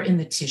blood, they're in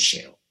the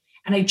tissue.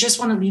 And I just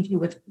want to leave you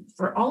with,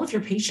 for all of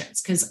your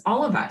patients, because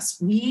all of us,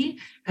 we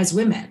as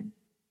women,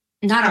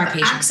 not our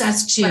patients,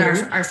 access to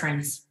but our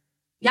friends.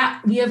 Yeah,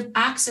 we have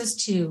access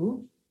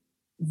to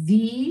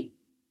the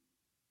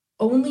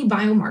only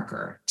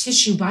biomarker,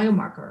 tissue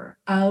biomarker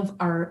of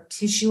our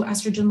tissue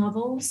estrogen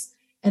levels,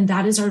 and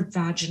that is our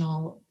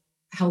vaginal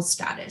health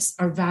status.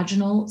 Our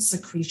vaginal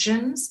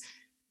secretions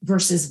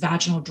versus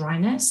vaginal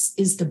dryness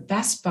is the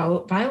best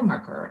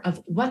biomarker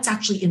of what's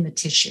actually in the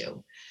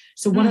tissue.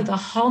 So one of the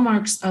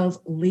hallmarks of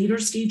later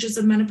stages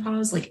of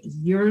menopause, like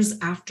years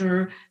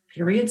after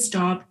periods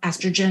stop,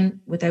 estrogen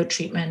without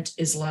treatment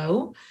is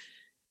low.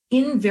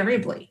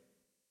 Invariably,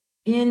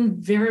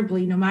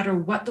 no matter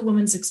what the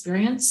woman's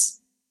experience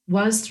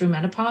was through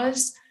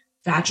menopause,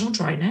 vaginal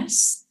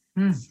dryness,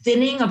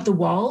 thinning of the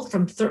wall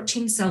from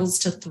 13 cells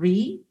to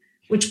 3,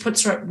 which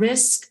puts her at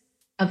risk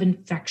of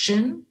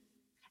infection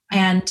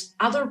and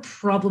other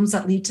problems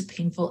that lead to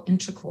painful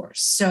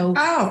intercourse. So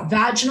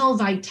vaginal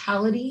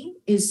vitality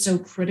is so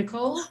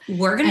critical.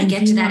 We're going to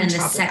get to that in the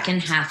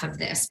second half of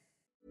this.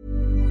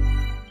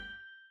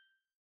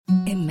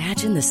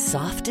 Imagine the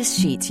softest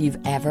sheets you've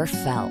ever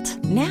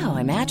felt. Now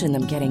imagine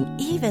them getting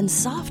even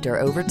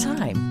softer over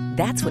time.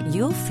 That's what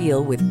you'll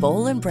feel with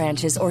Boll &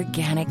 Branch's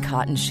organic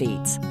cotton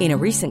sheets. In a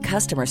recent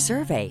customer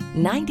survey,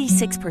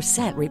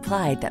 96%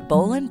 replied that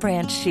Boll &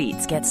 Branch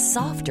sheets get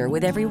softer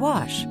with every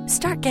wash.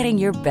 Start getting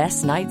your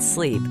best night's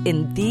sleep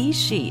in these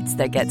sheets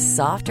that get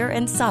softer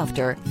and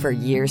softer for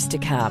years to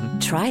come.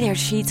 Try their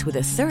sheets with a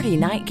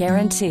 30-night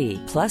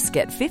guarantee. Plus,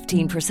 get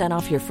 15%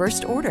 off your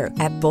first order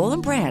at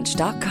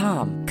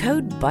bollandbranch.com.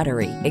 Code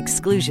BUTTERY.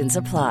 Exclusions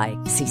apply.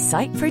 See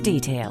site for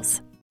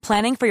details.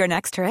 Planning for your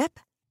next trip?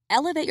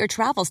 Elevate your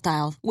travel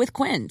style with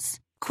Quince.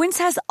 Quince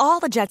has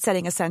all the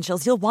jet-setting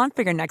essentials you'll want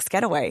for your next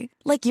getaway,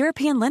 like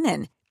European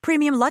linen,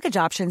 premium luggage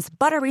options,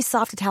 buttery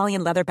soft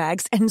Italian leather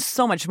bags, and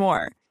so much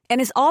more.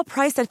 And is all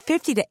priced at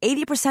 50 to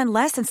 80%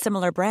 less than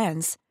similar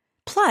brands.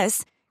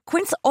 Plus,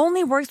 Quince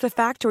only works with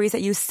factories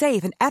that use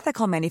safe and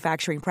ethical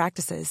manufacturing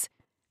practices.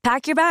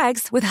 Pack your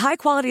bags with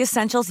high-quality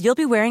essentials you'll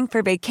be wearing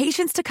for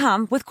vacations to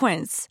come with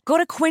Quince. Go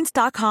to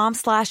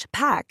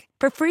quince.com/pack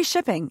for free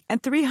shipping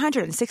and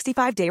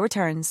 365-day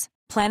returns.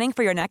 Planning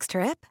for your next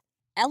trip?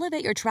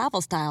 Elevate your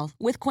travel style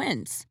with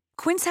Quince.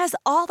 Quince has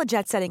all the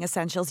jet-setting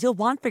essentials you'll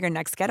want for your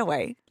next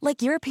getaway,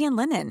 like European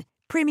linen,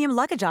 premium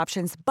luggage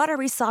options,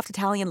 buttery soft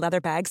Italian leather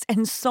bags,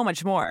 and so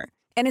much more.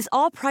 And is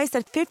all priced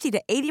at 50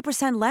 to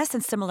 80% less than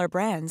similar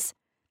brands.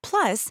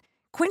 Plus,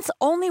 Quince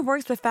only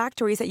works with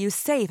factories that use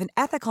safe and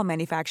ethical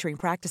manufacturing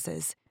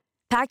practices.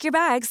 Pack your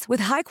bags with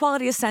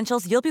high-quality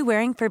essentials you'll be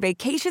wearing for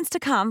vacations to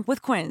come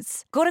with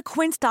Quince. Go to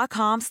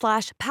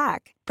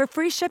quince.com/pack for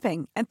free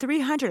shipping and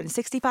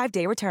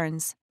 365-day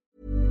returns.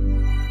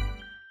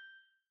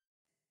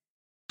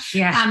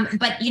 Yeah.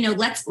 But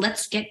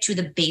let's get to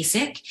the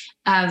basic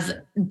of,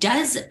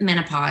 does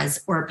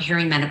menopause or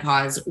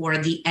perimenopause or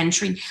the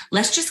entry,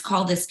 let's just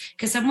call this,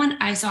 because someone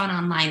I saw it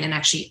online, and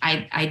actually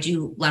I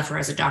do love her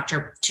as a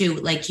doctor too,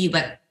 like you,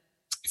 but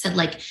said,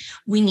 like,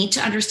 we need to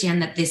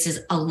understand that this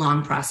is a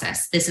long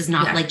process. This is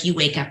not like you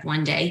wake up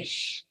one day.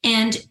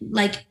 And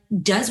like,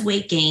 does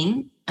weight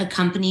gain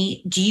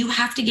accompany, do you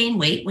have to gain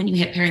weight when you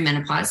hit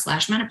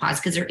perimenopause/menopause?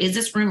 Because there is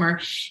this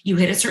rumor, you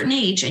hit a certain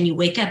age and you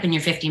wake up and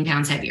you're 15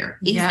 pounds heavier.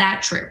 Is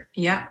that true?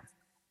 Yeah.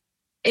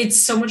 It's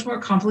so much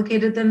more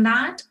complicated than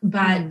that,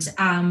 but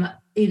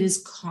it is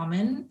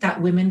common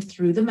that women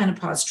through the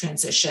menopause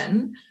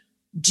transition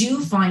do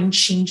find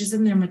changes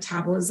in their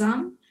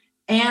metabolism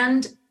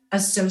and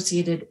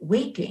associated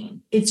weight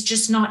gain. It's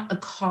just not a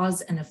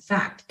cause and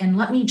effect. And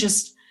let me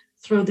just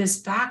throw this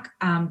back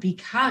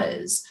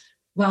because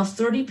while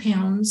 30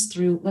 pounds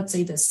through, let's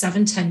say, the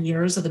 7-10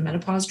 years of the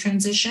menopause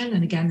transition,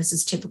 and again, this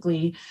is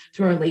typically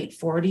through our late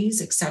 40s,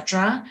 et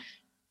cetera,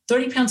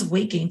 30 pounds of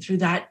weight gain through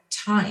that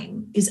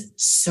time is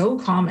so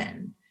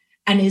common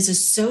and is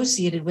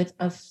associated with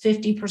a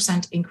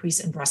 50%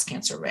 increase in breast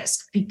cancer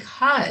risk,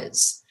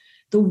 because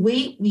the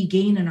weight we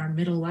gain in our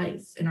middle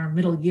life, in our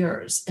middle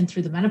years, and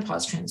through the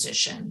menopause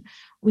transition,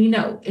 we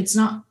know it's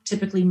not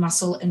typically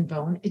muscle and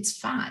bone, it's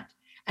fat,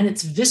 and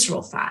it's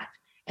visceral fat.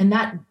 And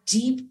that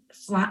deep,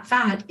 flat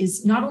fat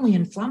is not only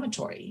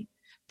inflammatory,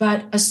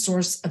 but a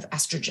source of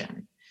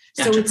estrogen.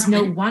 So it's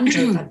no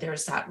wonder that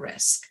there's that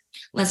risk.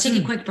 Let's take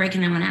a quick break,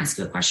 and I want to ask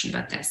you a question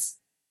about this.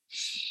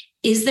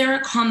 Is there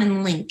a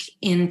common link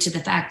into the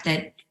fact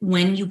that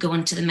when you go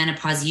into the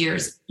menopause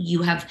years,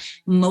 you have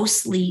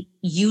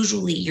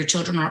usually your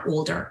children are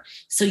older,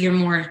 so you're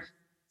more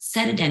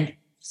sedimentary.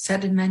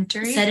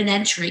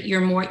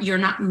 You're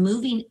not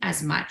moving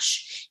as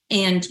much.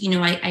 And,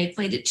 I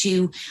equate it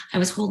to,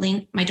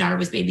 my daughter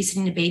was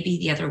babysitting a baby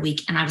the other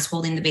week, and I was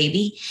holding the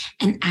baby.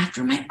 And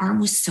after, my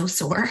arm was so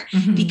sore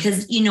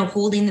because,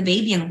 holding the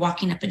baby and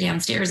walking up and down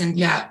stairs and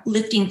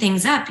lifting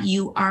things up,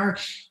 you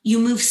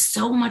move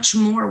so much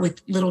more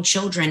with little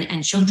children.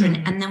 And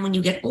then when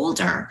you get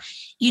older,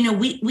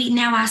 we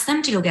now ask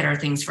them to go get our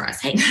things for us.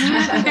 Hey,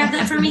 can you grab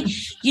that for me?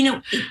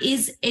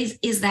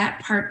 Is that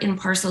part and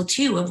parcel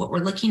too of what we're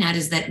looking at,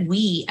 is that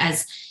we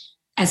as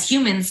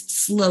humans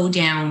slow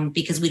down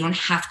because we don't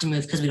have to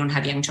move because we don't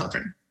have young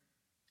children?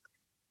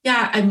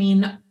 Yeah, I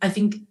mean, I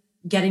think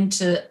getting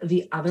to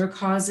the other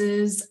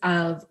causes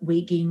of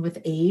weight gain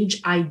with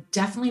age, I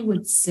definitely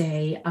would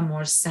say a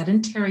more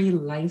sedentary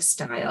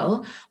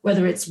lifestyle,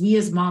 whether it's we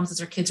as moms,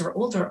 as our kids are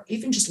older,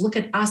 even just look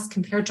at us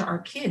compared to our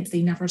kids.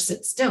 They never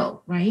sit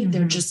still, right?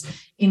 They're just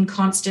in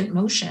constant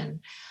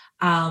motion.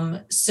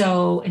 And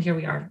here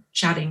we are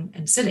chatting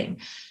and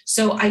sitting.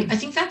 So I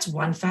think that's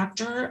one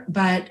factor,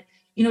 but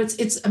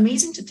it's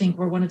amazing to think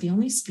we're one of the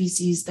only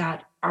species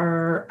that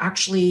are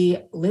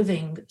actually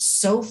living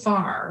so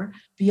far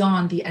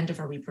beyond the end of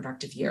our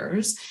reproductive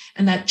years,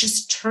 and that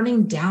just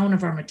turning down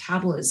of our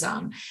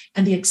metabolism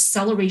and the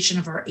acceleration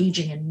of our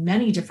aging in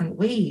many different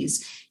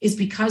ways is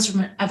because,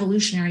 from an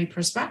evolutionary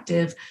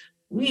perspective,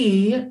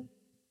 we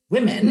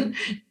women,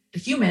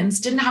 humans,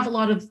 didn't have a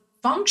lot of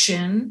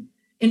function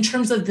in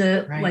terms of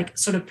the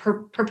sort of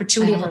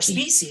perpetuity of our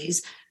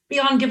species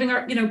beyond giving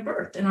our,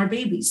 birth and our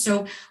babies.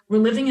 So we're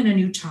living in a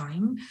new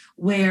time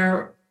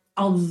where,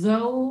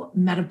 although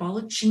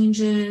metabolic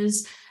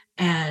changes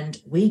and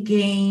weight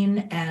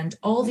gain and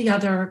all the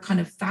other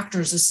kind of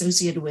factors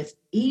associated with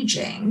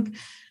aging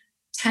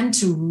tend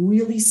to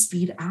really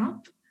speed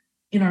up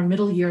in our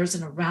middle years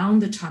and around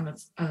the time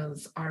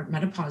of our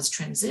menopause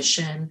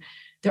transition,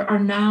 there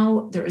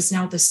is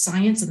now the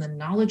science and the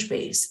knowledge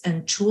base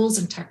and tools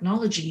and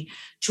technology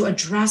to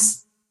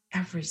address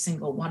every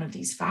single one of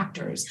these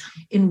factors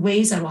in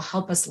ways that will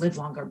help us live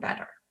longer,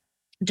 better.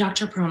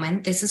 Dr.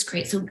 Pearlman, this is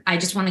great. So I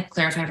just want to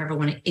clarify for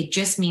everyone, it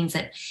just means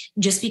that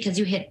just because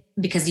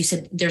you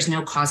said there's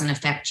no cause and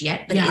effect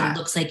yet, but it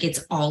looks like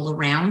it's all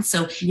around.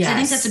 So I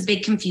think that's a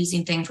big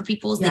confusing thing for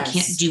people, is they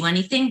can't do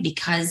anything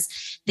because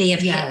they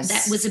have hit,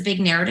 that was a big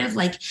narrative.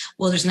 Like,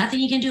 well, there's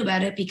nothing you can do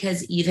about it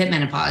because you've hit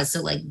menopause.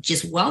 So like,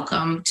 just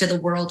welcome to the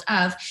world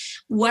of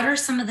what are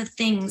some of the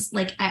things,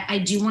 like, I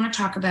do want to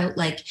talk about,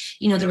 like,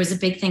 there was a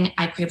big thing.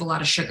 I crave a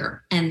lot of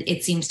sugar and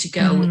it seems to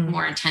go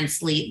more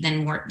intensely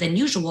than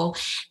usual.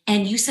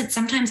 And you said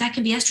sometimes that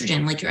can be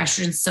estrogen, like your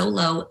estrogen's so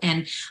low.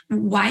 And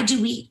why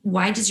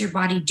does your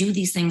body do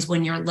these things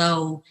when you're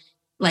low?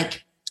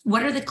 Like,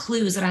 what are the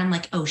clues that I'm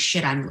like, oh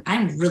shit,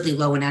 I'm really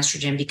low in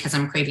estrogen because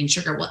I'm craving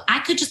sugar? Well, I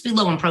could just be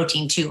low in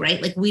protein too,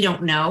 right? Like, we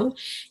don't know.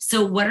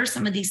 So what are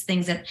some of these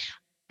things that,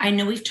 I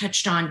know we've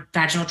touched on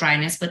vaginal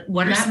dryness, but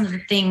what are some of the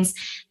things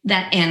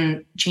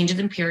and changes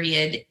in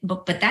period,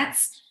 but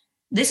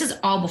this is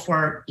all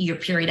before your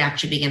period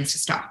actually begins to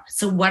stop.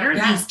 So what are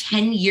these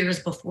 10 years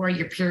before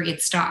your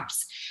period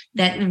stops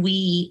that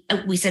we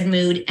said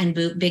mood and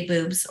big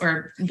boobs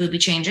or booby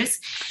changes.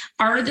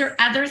 Are there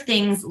other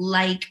things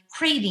like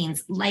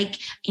cravings, and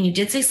you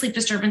did say sleep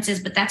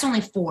disturbances, but that's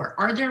only 4.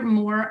 Are there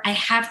more? I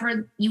have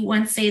heard you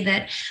once say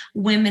that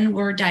women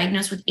were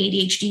diagnosed with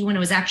ADHD when it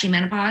was actually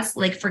menopause,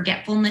 like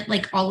forgetfulness,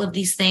 like all of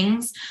these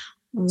things.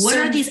 What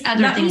are these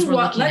other things we're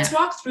looking at? Let's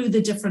walk through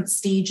the different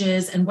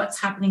stages and what's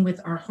happening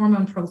with our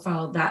hormone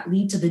profile that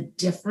lead to the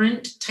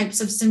different types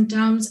of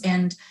symptoms.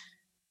 And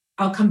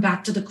I'll come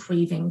back to the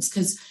cravings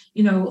because,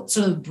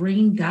 sort of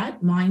brain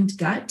gut, mind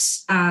gut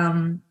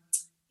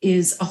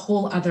is a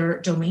whole other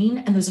domain.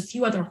 And there's a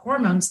few other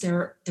hormones.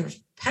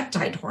 There's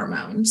peptide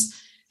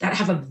hormones that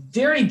have a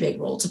very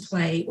big role to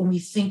play when we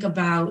think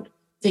about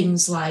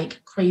things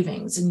like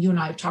cravings. And you and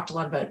I have talked a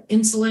lot about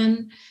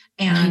insulin.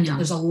 And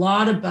there's a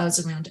lot of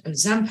buzz around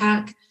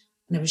Ozempic.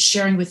 And I was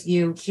sharing with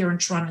you here in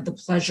Toronto the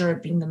pleasure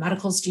of being the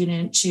medical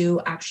student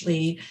to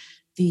actually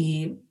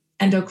the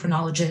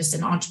endocrinologist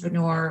and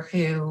entrepreneur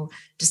who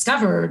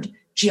discovered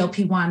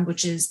GLP-1,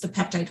 which is the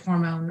peptide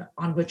hormone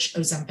on which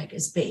Ozempic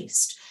is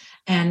based.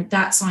 And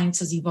that science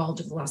has evolved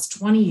over the last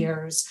 20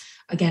 years,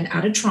 again,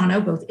 out of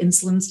Toronto, both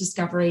insulin's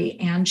discovery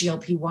and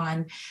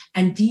GLP-1.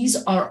 And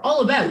these are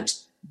all about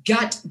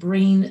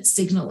gut-brain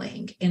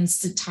signaling and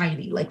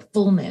satiety, like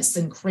fullness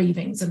and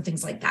cravings and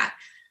things like that.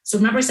 So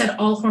remember I said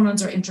all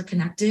hormones are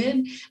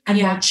interconnected, and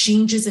while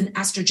changes in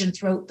estrogen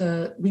throughout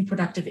the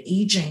reproductive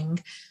aging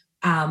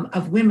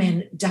of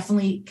women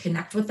definitely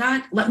connect with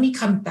that. Let me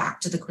come back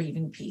to the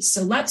craving piece.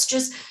 So let's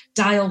just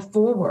dial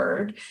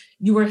forward.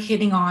 You were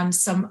hitting on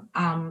some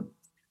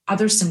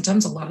other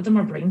symptoms. A lot of them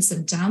are brain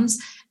symptoms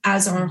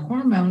as our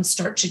hormones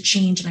start to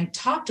change. And I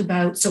talked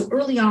about, so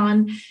early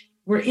on,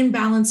 we're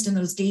imbalanced in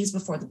those days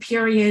before the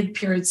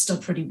period's still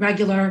pretty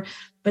regular.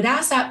 But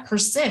as that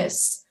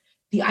persists,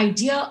 the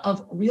idea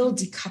of real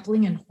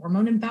decoupling and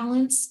hormone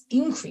imbalance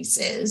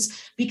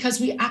increases because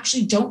we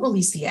actually don't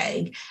release the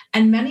egg.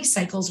 And many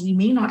cycles, we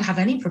may not have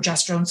any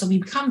progesterone. So we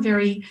become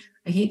very,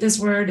 I hate this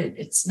word,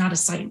 it's not a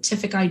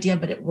scientific idea,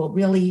 but it will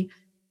really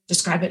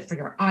describe it for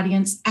your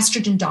audience,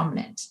 estrogen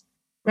dominant,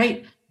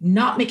 right?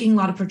 Not making a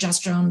lot of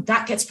progesterone,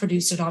 that gets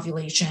produced at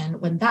ovulation.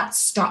 When that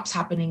stops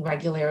happening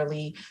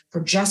regularly,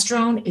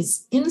 progesterone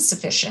is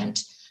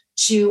insufficient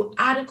to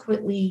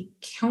adequately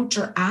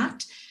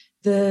counteract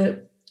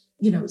the,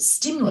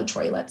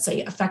 stimulatory, let's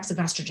say, effects of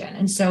estrogen.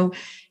 And so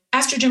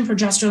estrogen,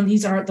 progesterone,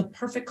 these are the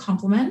perfect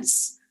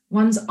complements.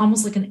 One's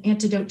almost like an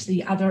antidote to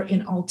the other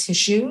in all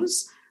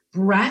tissues.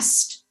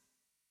 Breast,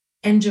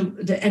 the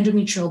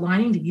endometrial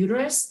lining, the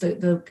uterus,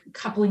 the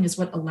coupling is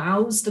what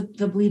allows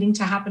the bleeding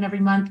to happen every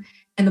month.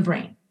 And the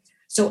brain.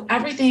 So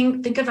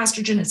everything, think of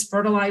estrogen as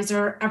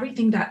fertilizer.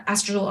 Everything that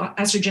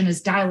estrogen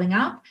is dialing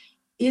up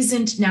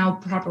isn't now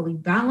properly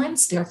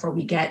balanced. Therefore,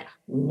 we get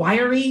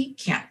wiry,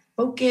 can't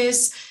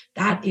focus.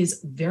 That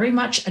is very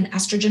much an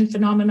estrogen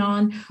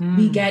phenomenon.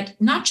 We get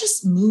not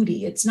just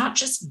moody, it's not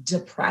just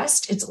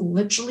depressed, it's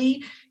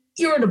literally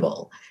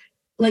irritable,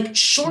 like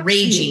short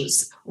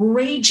fuse,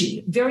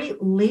 ragey, very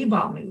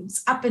labile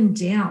moods, up and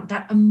down,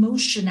 that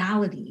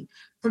emotionality.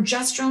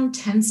 Progesterone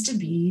tends to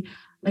be,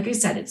 like I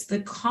said, it's the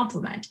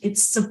complement. It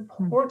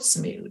supports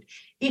mood.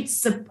 It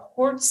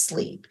supports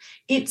sleep.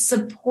 It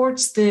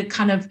supports the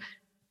kind of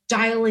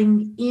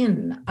dialing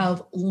in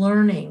of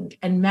learning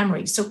and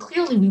memory. So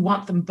clearly we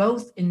want them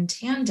both in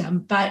tandem,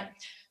 but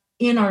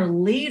in our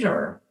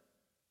later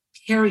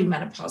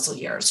perimenopausal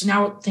years. So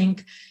now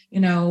think,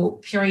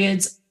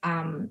 periods,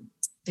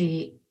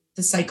 the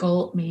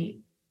cycle may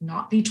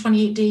not be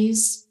 28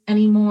 days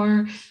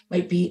anymore,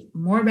 might be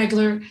more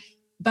regular,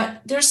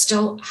 but they're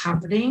still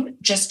happening,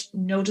 just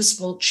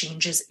noticeable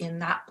changes in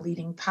that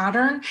bleeding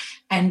pattern.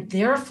 And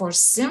therefore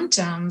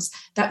symptoms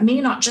that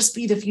may not just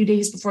be the few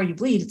days before you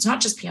bleed. It's not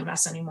just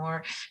PMS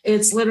anymore.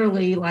 It's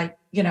literally like,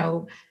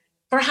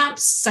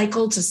 perhaps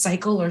cycle to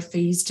cycle or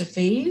phase to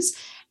phase.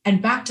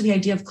 And back to the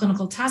idea of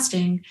clinical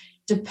testing,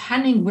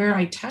 depending where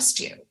I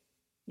test you,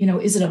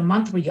 is it a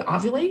month where you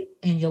ovulate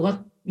and you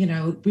look,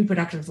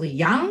 reproductively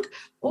young,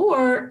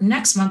 or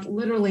next month,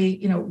 literally,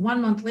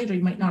 1 month later,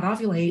 you might not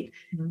ovulate.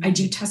 I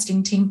do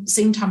testing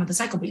same time of the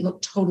cycle, but you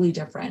look totally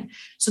different.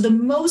 So the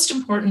most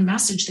important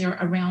message there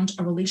around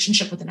a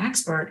relationship with an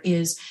expert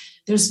is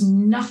there's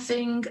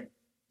nothing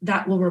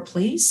that will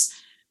replace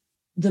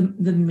the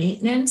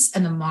maintenance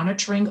and the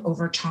monitoring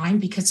over time,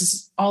 because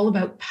it's all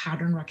about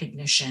pattern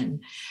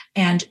recognition.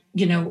 And,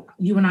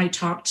 you and I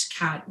talked,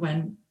 Kat,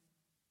 when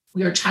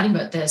we were chatting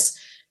about this,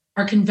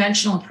 our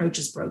conventional approach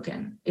is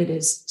broken. It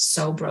is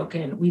so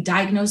broken. We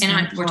diagnose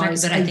and we're talking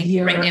about, I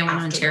think, right now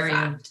in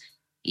Ontario.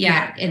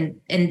 Yeah.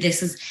 And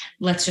this is,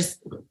 let's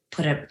just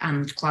put a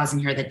clause in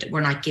here that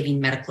we're not giving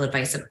medical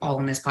advice at all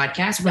in this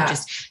podcast. We're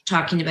just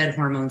talking about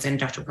hormones, and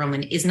Dr.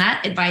 Pearlman is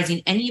not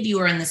advising any of you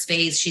who are in this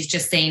phase. She's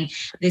just saying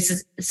this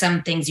is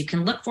some things you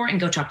can look for and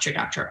go talk to your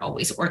doctor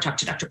always, or talk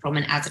to Dr.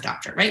 Pearlman as a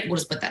doctor, right? We'll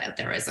just put that out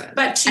there as a,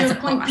 but to your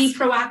point, be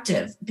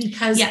proactive,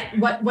 because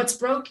what's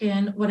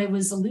broken, what I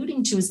was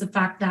alluding to is the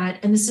fact that,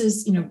 and this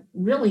is,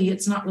 really,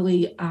 it's not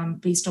really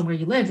based on where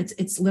you live.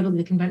 It's literally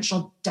the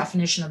conventional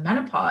definition of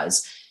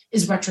menopause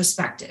is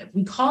retrospective.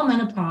 We call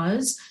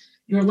menopause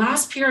your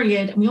last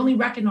period, and we only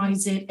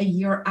recognize it a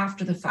year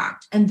after the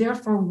fact. And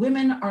therefore,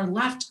 women are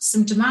left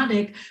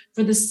symptomatic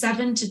for the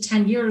 7 to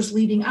 10 years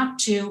leading up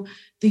to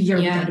the year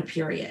without a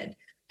period.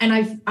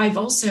 And I've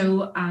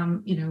also,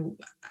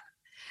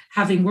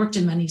 having worked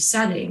in many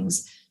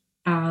settings,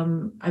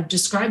 I've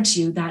described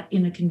to you that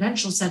in a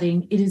conventional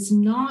setting, it is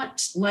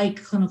not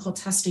like clinical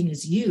testing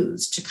is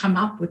used to come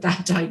up with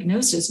that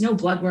diagnosis. No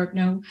blood work,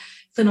 no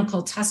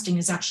clinical testing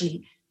is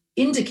actually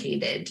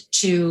indicated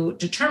to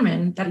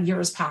determine that a year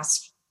has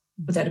passed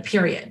without a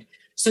period.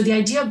 So the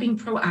idea of being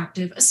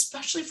proactive,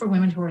 especially for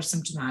women who are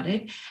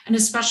symptomatic, and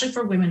especially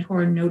for women who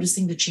are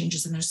noticing the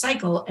changes in their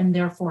cycle and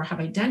therefore have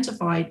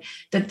identified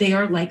that they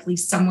are likely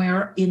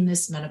somewhere in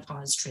this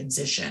menopause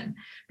transition.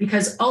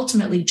 Because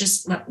ultimately,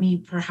 just let me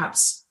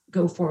perhaps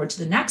go forward to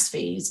the next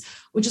phase,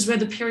 which is where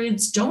the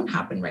periods don't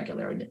happen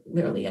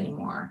regularly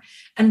anymore.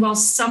 And while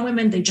some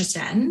women, they just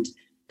end,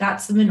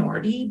 that's the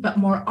minority, but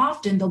more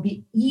often they'll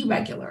be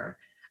irregular,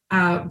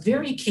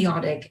 very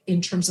chaotic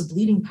in terms of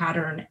bleeding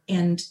pattern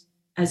and,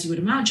 as you would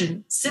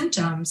imagine,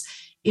 symptoms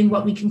in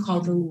what we can call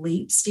the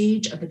late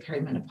stage of the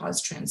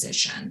perimenopause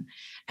transition.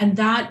 And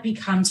that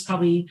becomes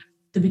probably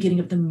the beginning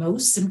of the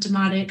most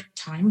symptomatic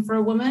time for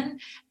a woman,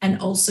 and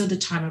also the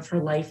time of her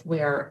life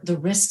where the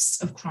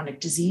risks of chronic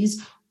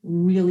disease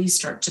really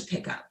start to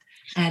pick up.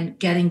 And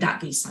getting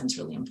that baseline is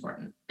really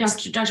important.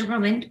 Dr.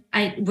 Pearlman,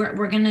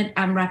 we're going to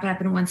wrap it up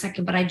in 1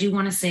 second, but I do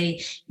want to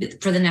say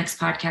for the next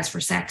podcast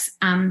for sex,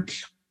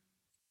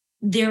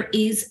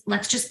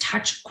 let's just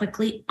touch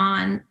quickly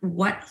on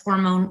what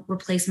hormone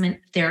replacement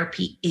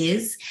therapy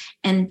is,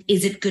 and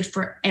is it good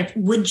for,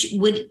 would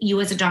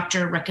you as a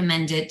doctor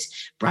recommend it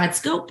broad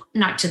scope,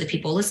 not to the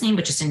people listening,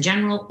 but just in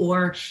general,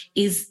 or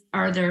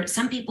are there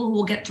some people who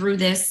will get through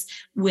this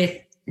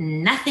with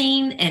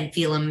nothing and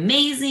feel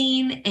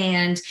amazing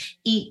and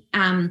eat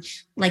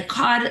like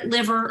cod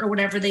liver or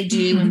whatever they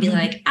do and be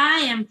like, I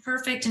am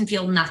perfect and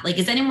feel nothing? Like,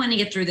 is anyone to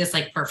get through this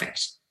like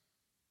perfect?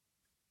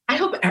 I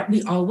hope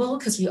we all will,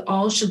 because we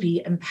all should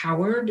be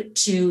empowered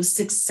to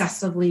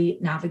successfully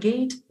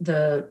navigate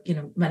the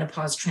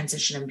menopause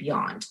transition and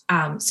beyond.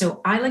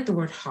 So I like the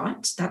word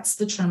HOT. That's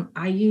the term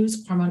I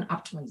use, hormone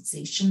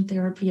optimization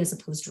therapy, as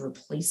opposed to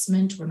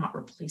replacement. We're not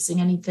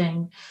replacing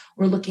anything.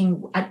 We're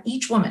looking at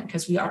each woman,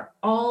 because we are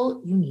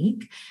all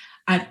unique,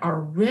 at our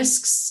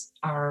risks,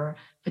 our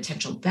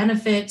potential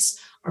benefits,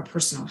 our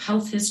personal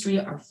health history,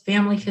 our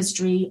family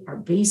history, our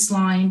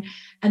baseline,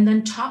 and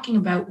then talking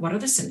about what are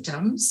the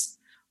symptoms.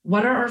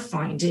 What are our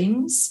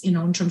findings,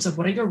 in terms of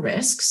what are your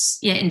risks?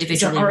 Yeah,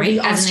 individually, right?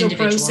 As an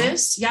individual.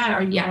 Osteoporosis? Yeah,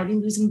 are you already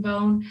losing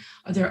bone?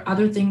 Are there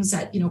other things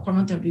that,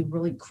 hormone therapy would be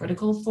really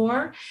critical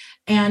for?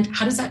 And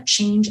how does that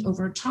change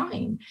over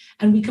time?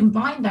 And we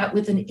combine that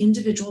with an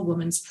individual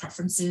woman's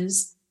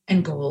preferences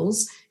and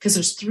goals, because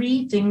there's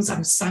 3 things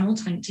I'm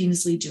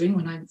simultaneously doing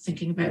when I'm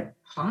thinking about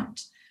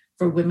HOT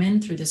for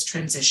women through this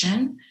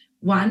transition.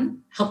 1,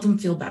 help them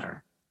feel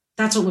better.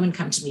 That's what women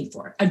come to me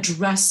for.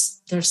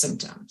 Address their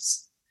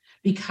symptoms.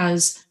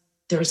 Because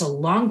there's a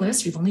long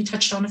list. We've only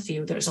touched on a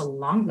few. There's a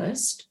long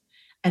list,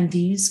 and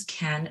these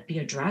can be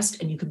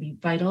addressed, and you can be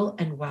vital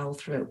and well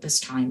throughout this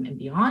time and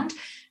beyond.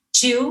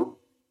 2,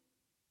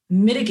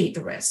 mitigate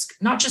the risk,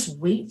 not just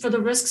wait for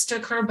the risks to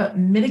occur, but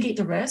mitigate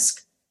the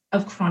risk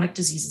of chronic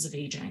diseases of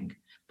aging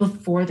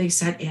before they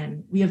set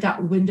in. We have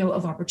that window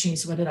of opportunity.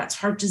 So whether that's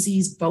heart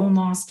disease, bone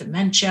loss,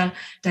 dementia,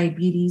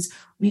 diabetes,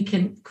 we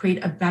can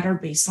create a better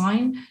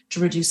baseline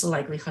to reduce the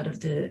likelihood of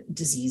the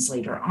disease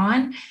later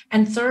on.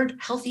 And 3rd,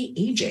 healthy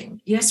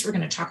aging. Yes, we're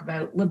going to talk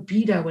about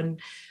libido and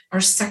our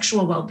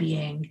sexual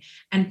well-being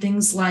and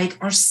things like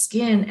our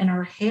skin and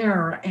our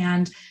hair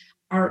and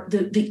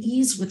the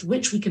ease with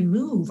which we can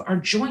move, our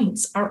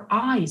joints, our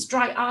eyes,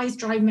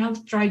 dry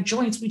mouth, dry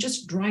joints. We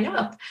just dry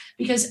up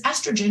because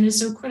estrogen is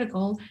so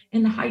critical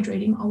in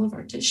hydrating all of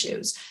our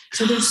tissues.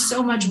 So there's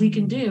so much we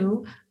can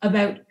do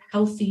about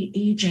healthy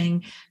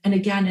aging, and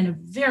again, in a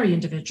very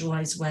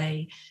individualized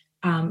way,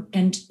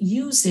 and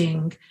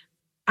using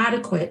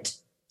adequate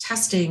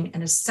testing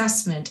and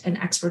assessment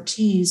and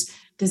expertise.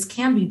 This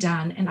can be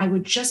done. And I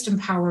would just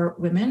empower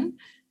women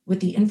with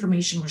the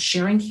information we're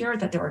sharing here,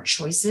 that there are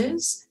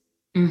choices.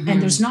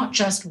 And there's not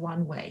just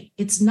one way.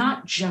 It's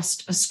not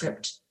just a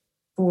script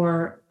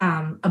for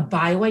a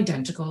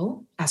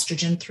bioidentical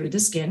estrogen through the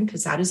skin,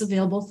 because that is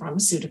available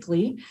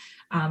pharmaceutically.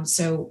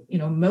 So,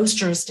 most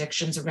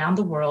jurisdictions around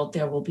the world,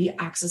 there will be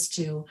access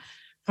to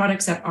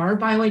products that are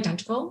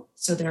bioidentical.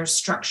 So they're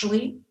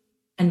structurally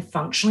and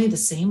functionally the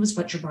same as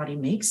what your body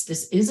makes.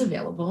 This is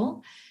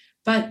available,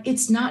 but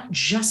it's not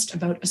just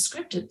about a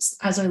script. It's,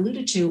 as I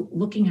alluded to,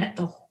 looking at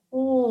the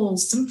whole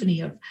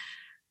symphony of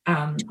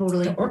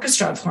the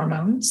orchestra of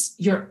hormones,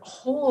 your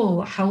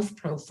whole health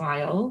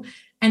profile,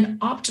 and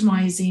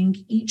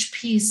optimizing each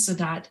piece so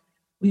that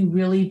we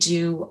really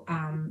do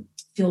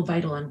feel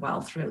vital and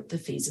well throughout the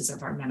phases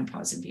of our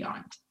menopause and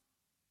beyond.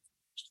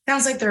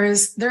 Sounds like there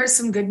is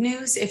some good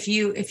news if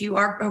you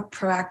are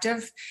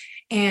proactive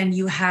and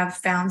you have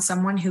found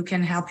someone who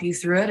can help you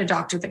through it, a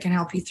doctor that can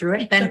help you through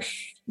it,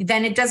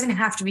 then it doesn't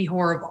have to be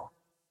horrible.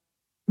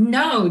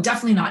 No,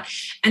 definitely not.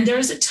 And there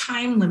is a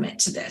time limit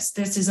to this.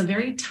 This is a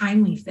very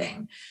timely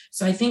thing.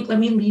 So I think, let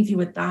me leave you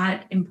with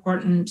that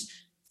important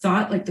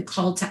thought, like the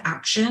call to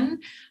action.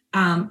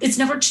 It's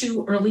never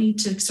too early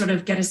to sort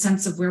of get a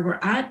sense of where we're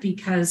at,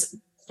 because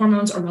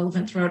hormones are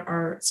relevant throughout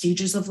our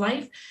stages of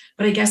life.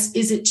 But I guess,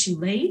 is it too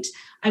late?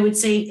 I would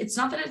say it's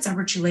not that it's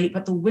ever too late,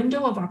 but the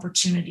window of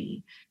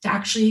opportunity to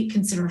actually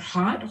consider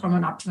HOT,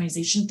 hormone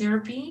optimization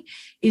therapy,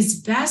 is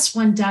best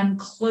when done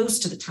close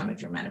to the time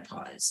of your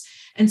menopause.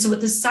 And so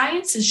what the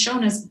science has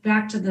shown us,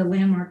 back to the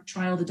landmark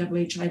trial, the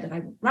WHI that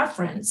I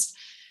referenced,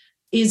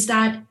 is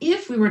that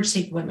if we were to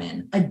take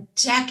women a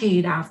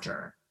decade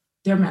after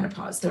their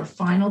menopause, their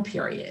final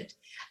period,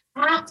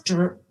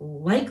 after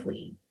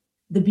likely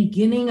the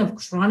beginning of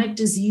chronic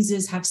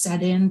diseases have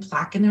set in,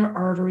 plaque in their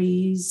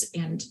arteries,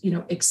 and,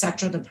 et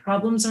cetera, the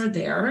problems are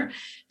there,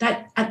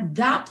 that at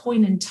that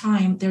point in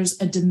time, there's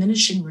a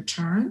diminishing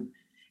return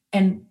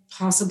and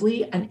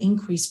possibly an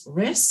increased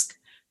risk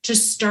to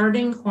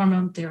starting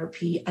hormone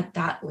therapy at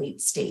that late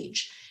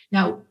stage.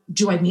 Now,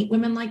 do I meet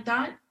women like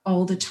that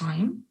all the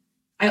time?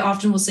 I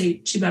often will say,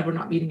 too bad we're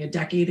not meeting a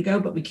decade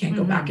ago, but we can't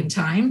go back in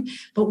time.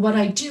 But what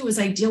I do is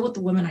I deal with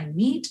the women I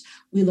meet.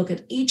 We look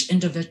at each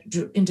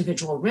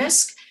individual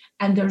risk,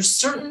 and there's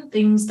certain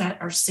things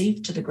that are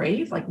safe to the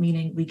grave, like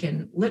meaning we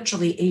can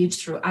literally age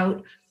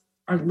throughout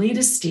our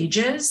latest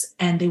stages,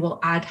 and they will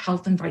add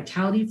health and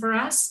vitality for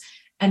us.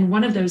 And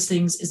one of those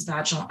things is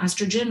vaginal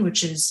estrogen,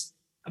 which is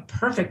a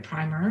perfect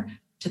primer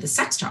to the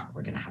sex talk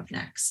we're going to have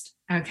next.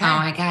 Okay. Oh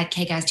my God.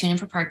 Okay, guys, tune in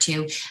for part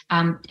 2.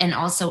 And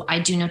also, I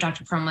do know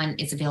Dr.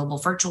 Pearlman is available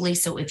virtually.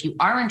 So if you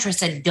are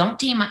interested, don't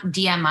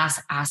DM us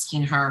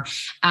asking her.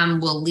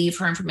 We'll leave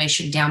her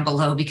information down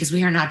below, because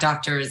we are not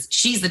doctors.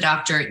 She's the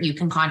doctor. You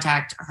can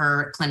contact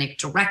her clinic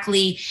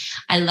directly.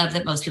 I love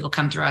that most people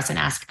come through us and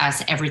ask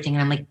us everything.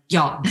 And I'm like,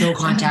 y'all, go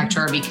contact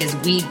her, because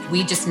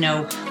we just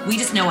know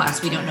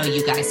us. We don't know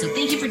you guys. So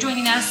thank you for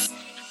joining us.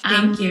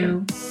 Thank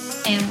you.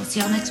 And we'll see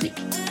y'all next week.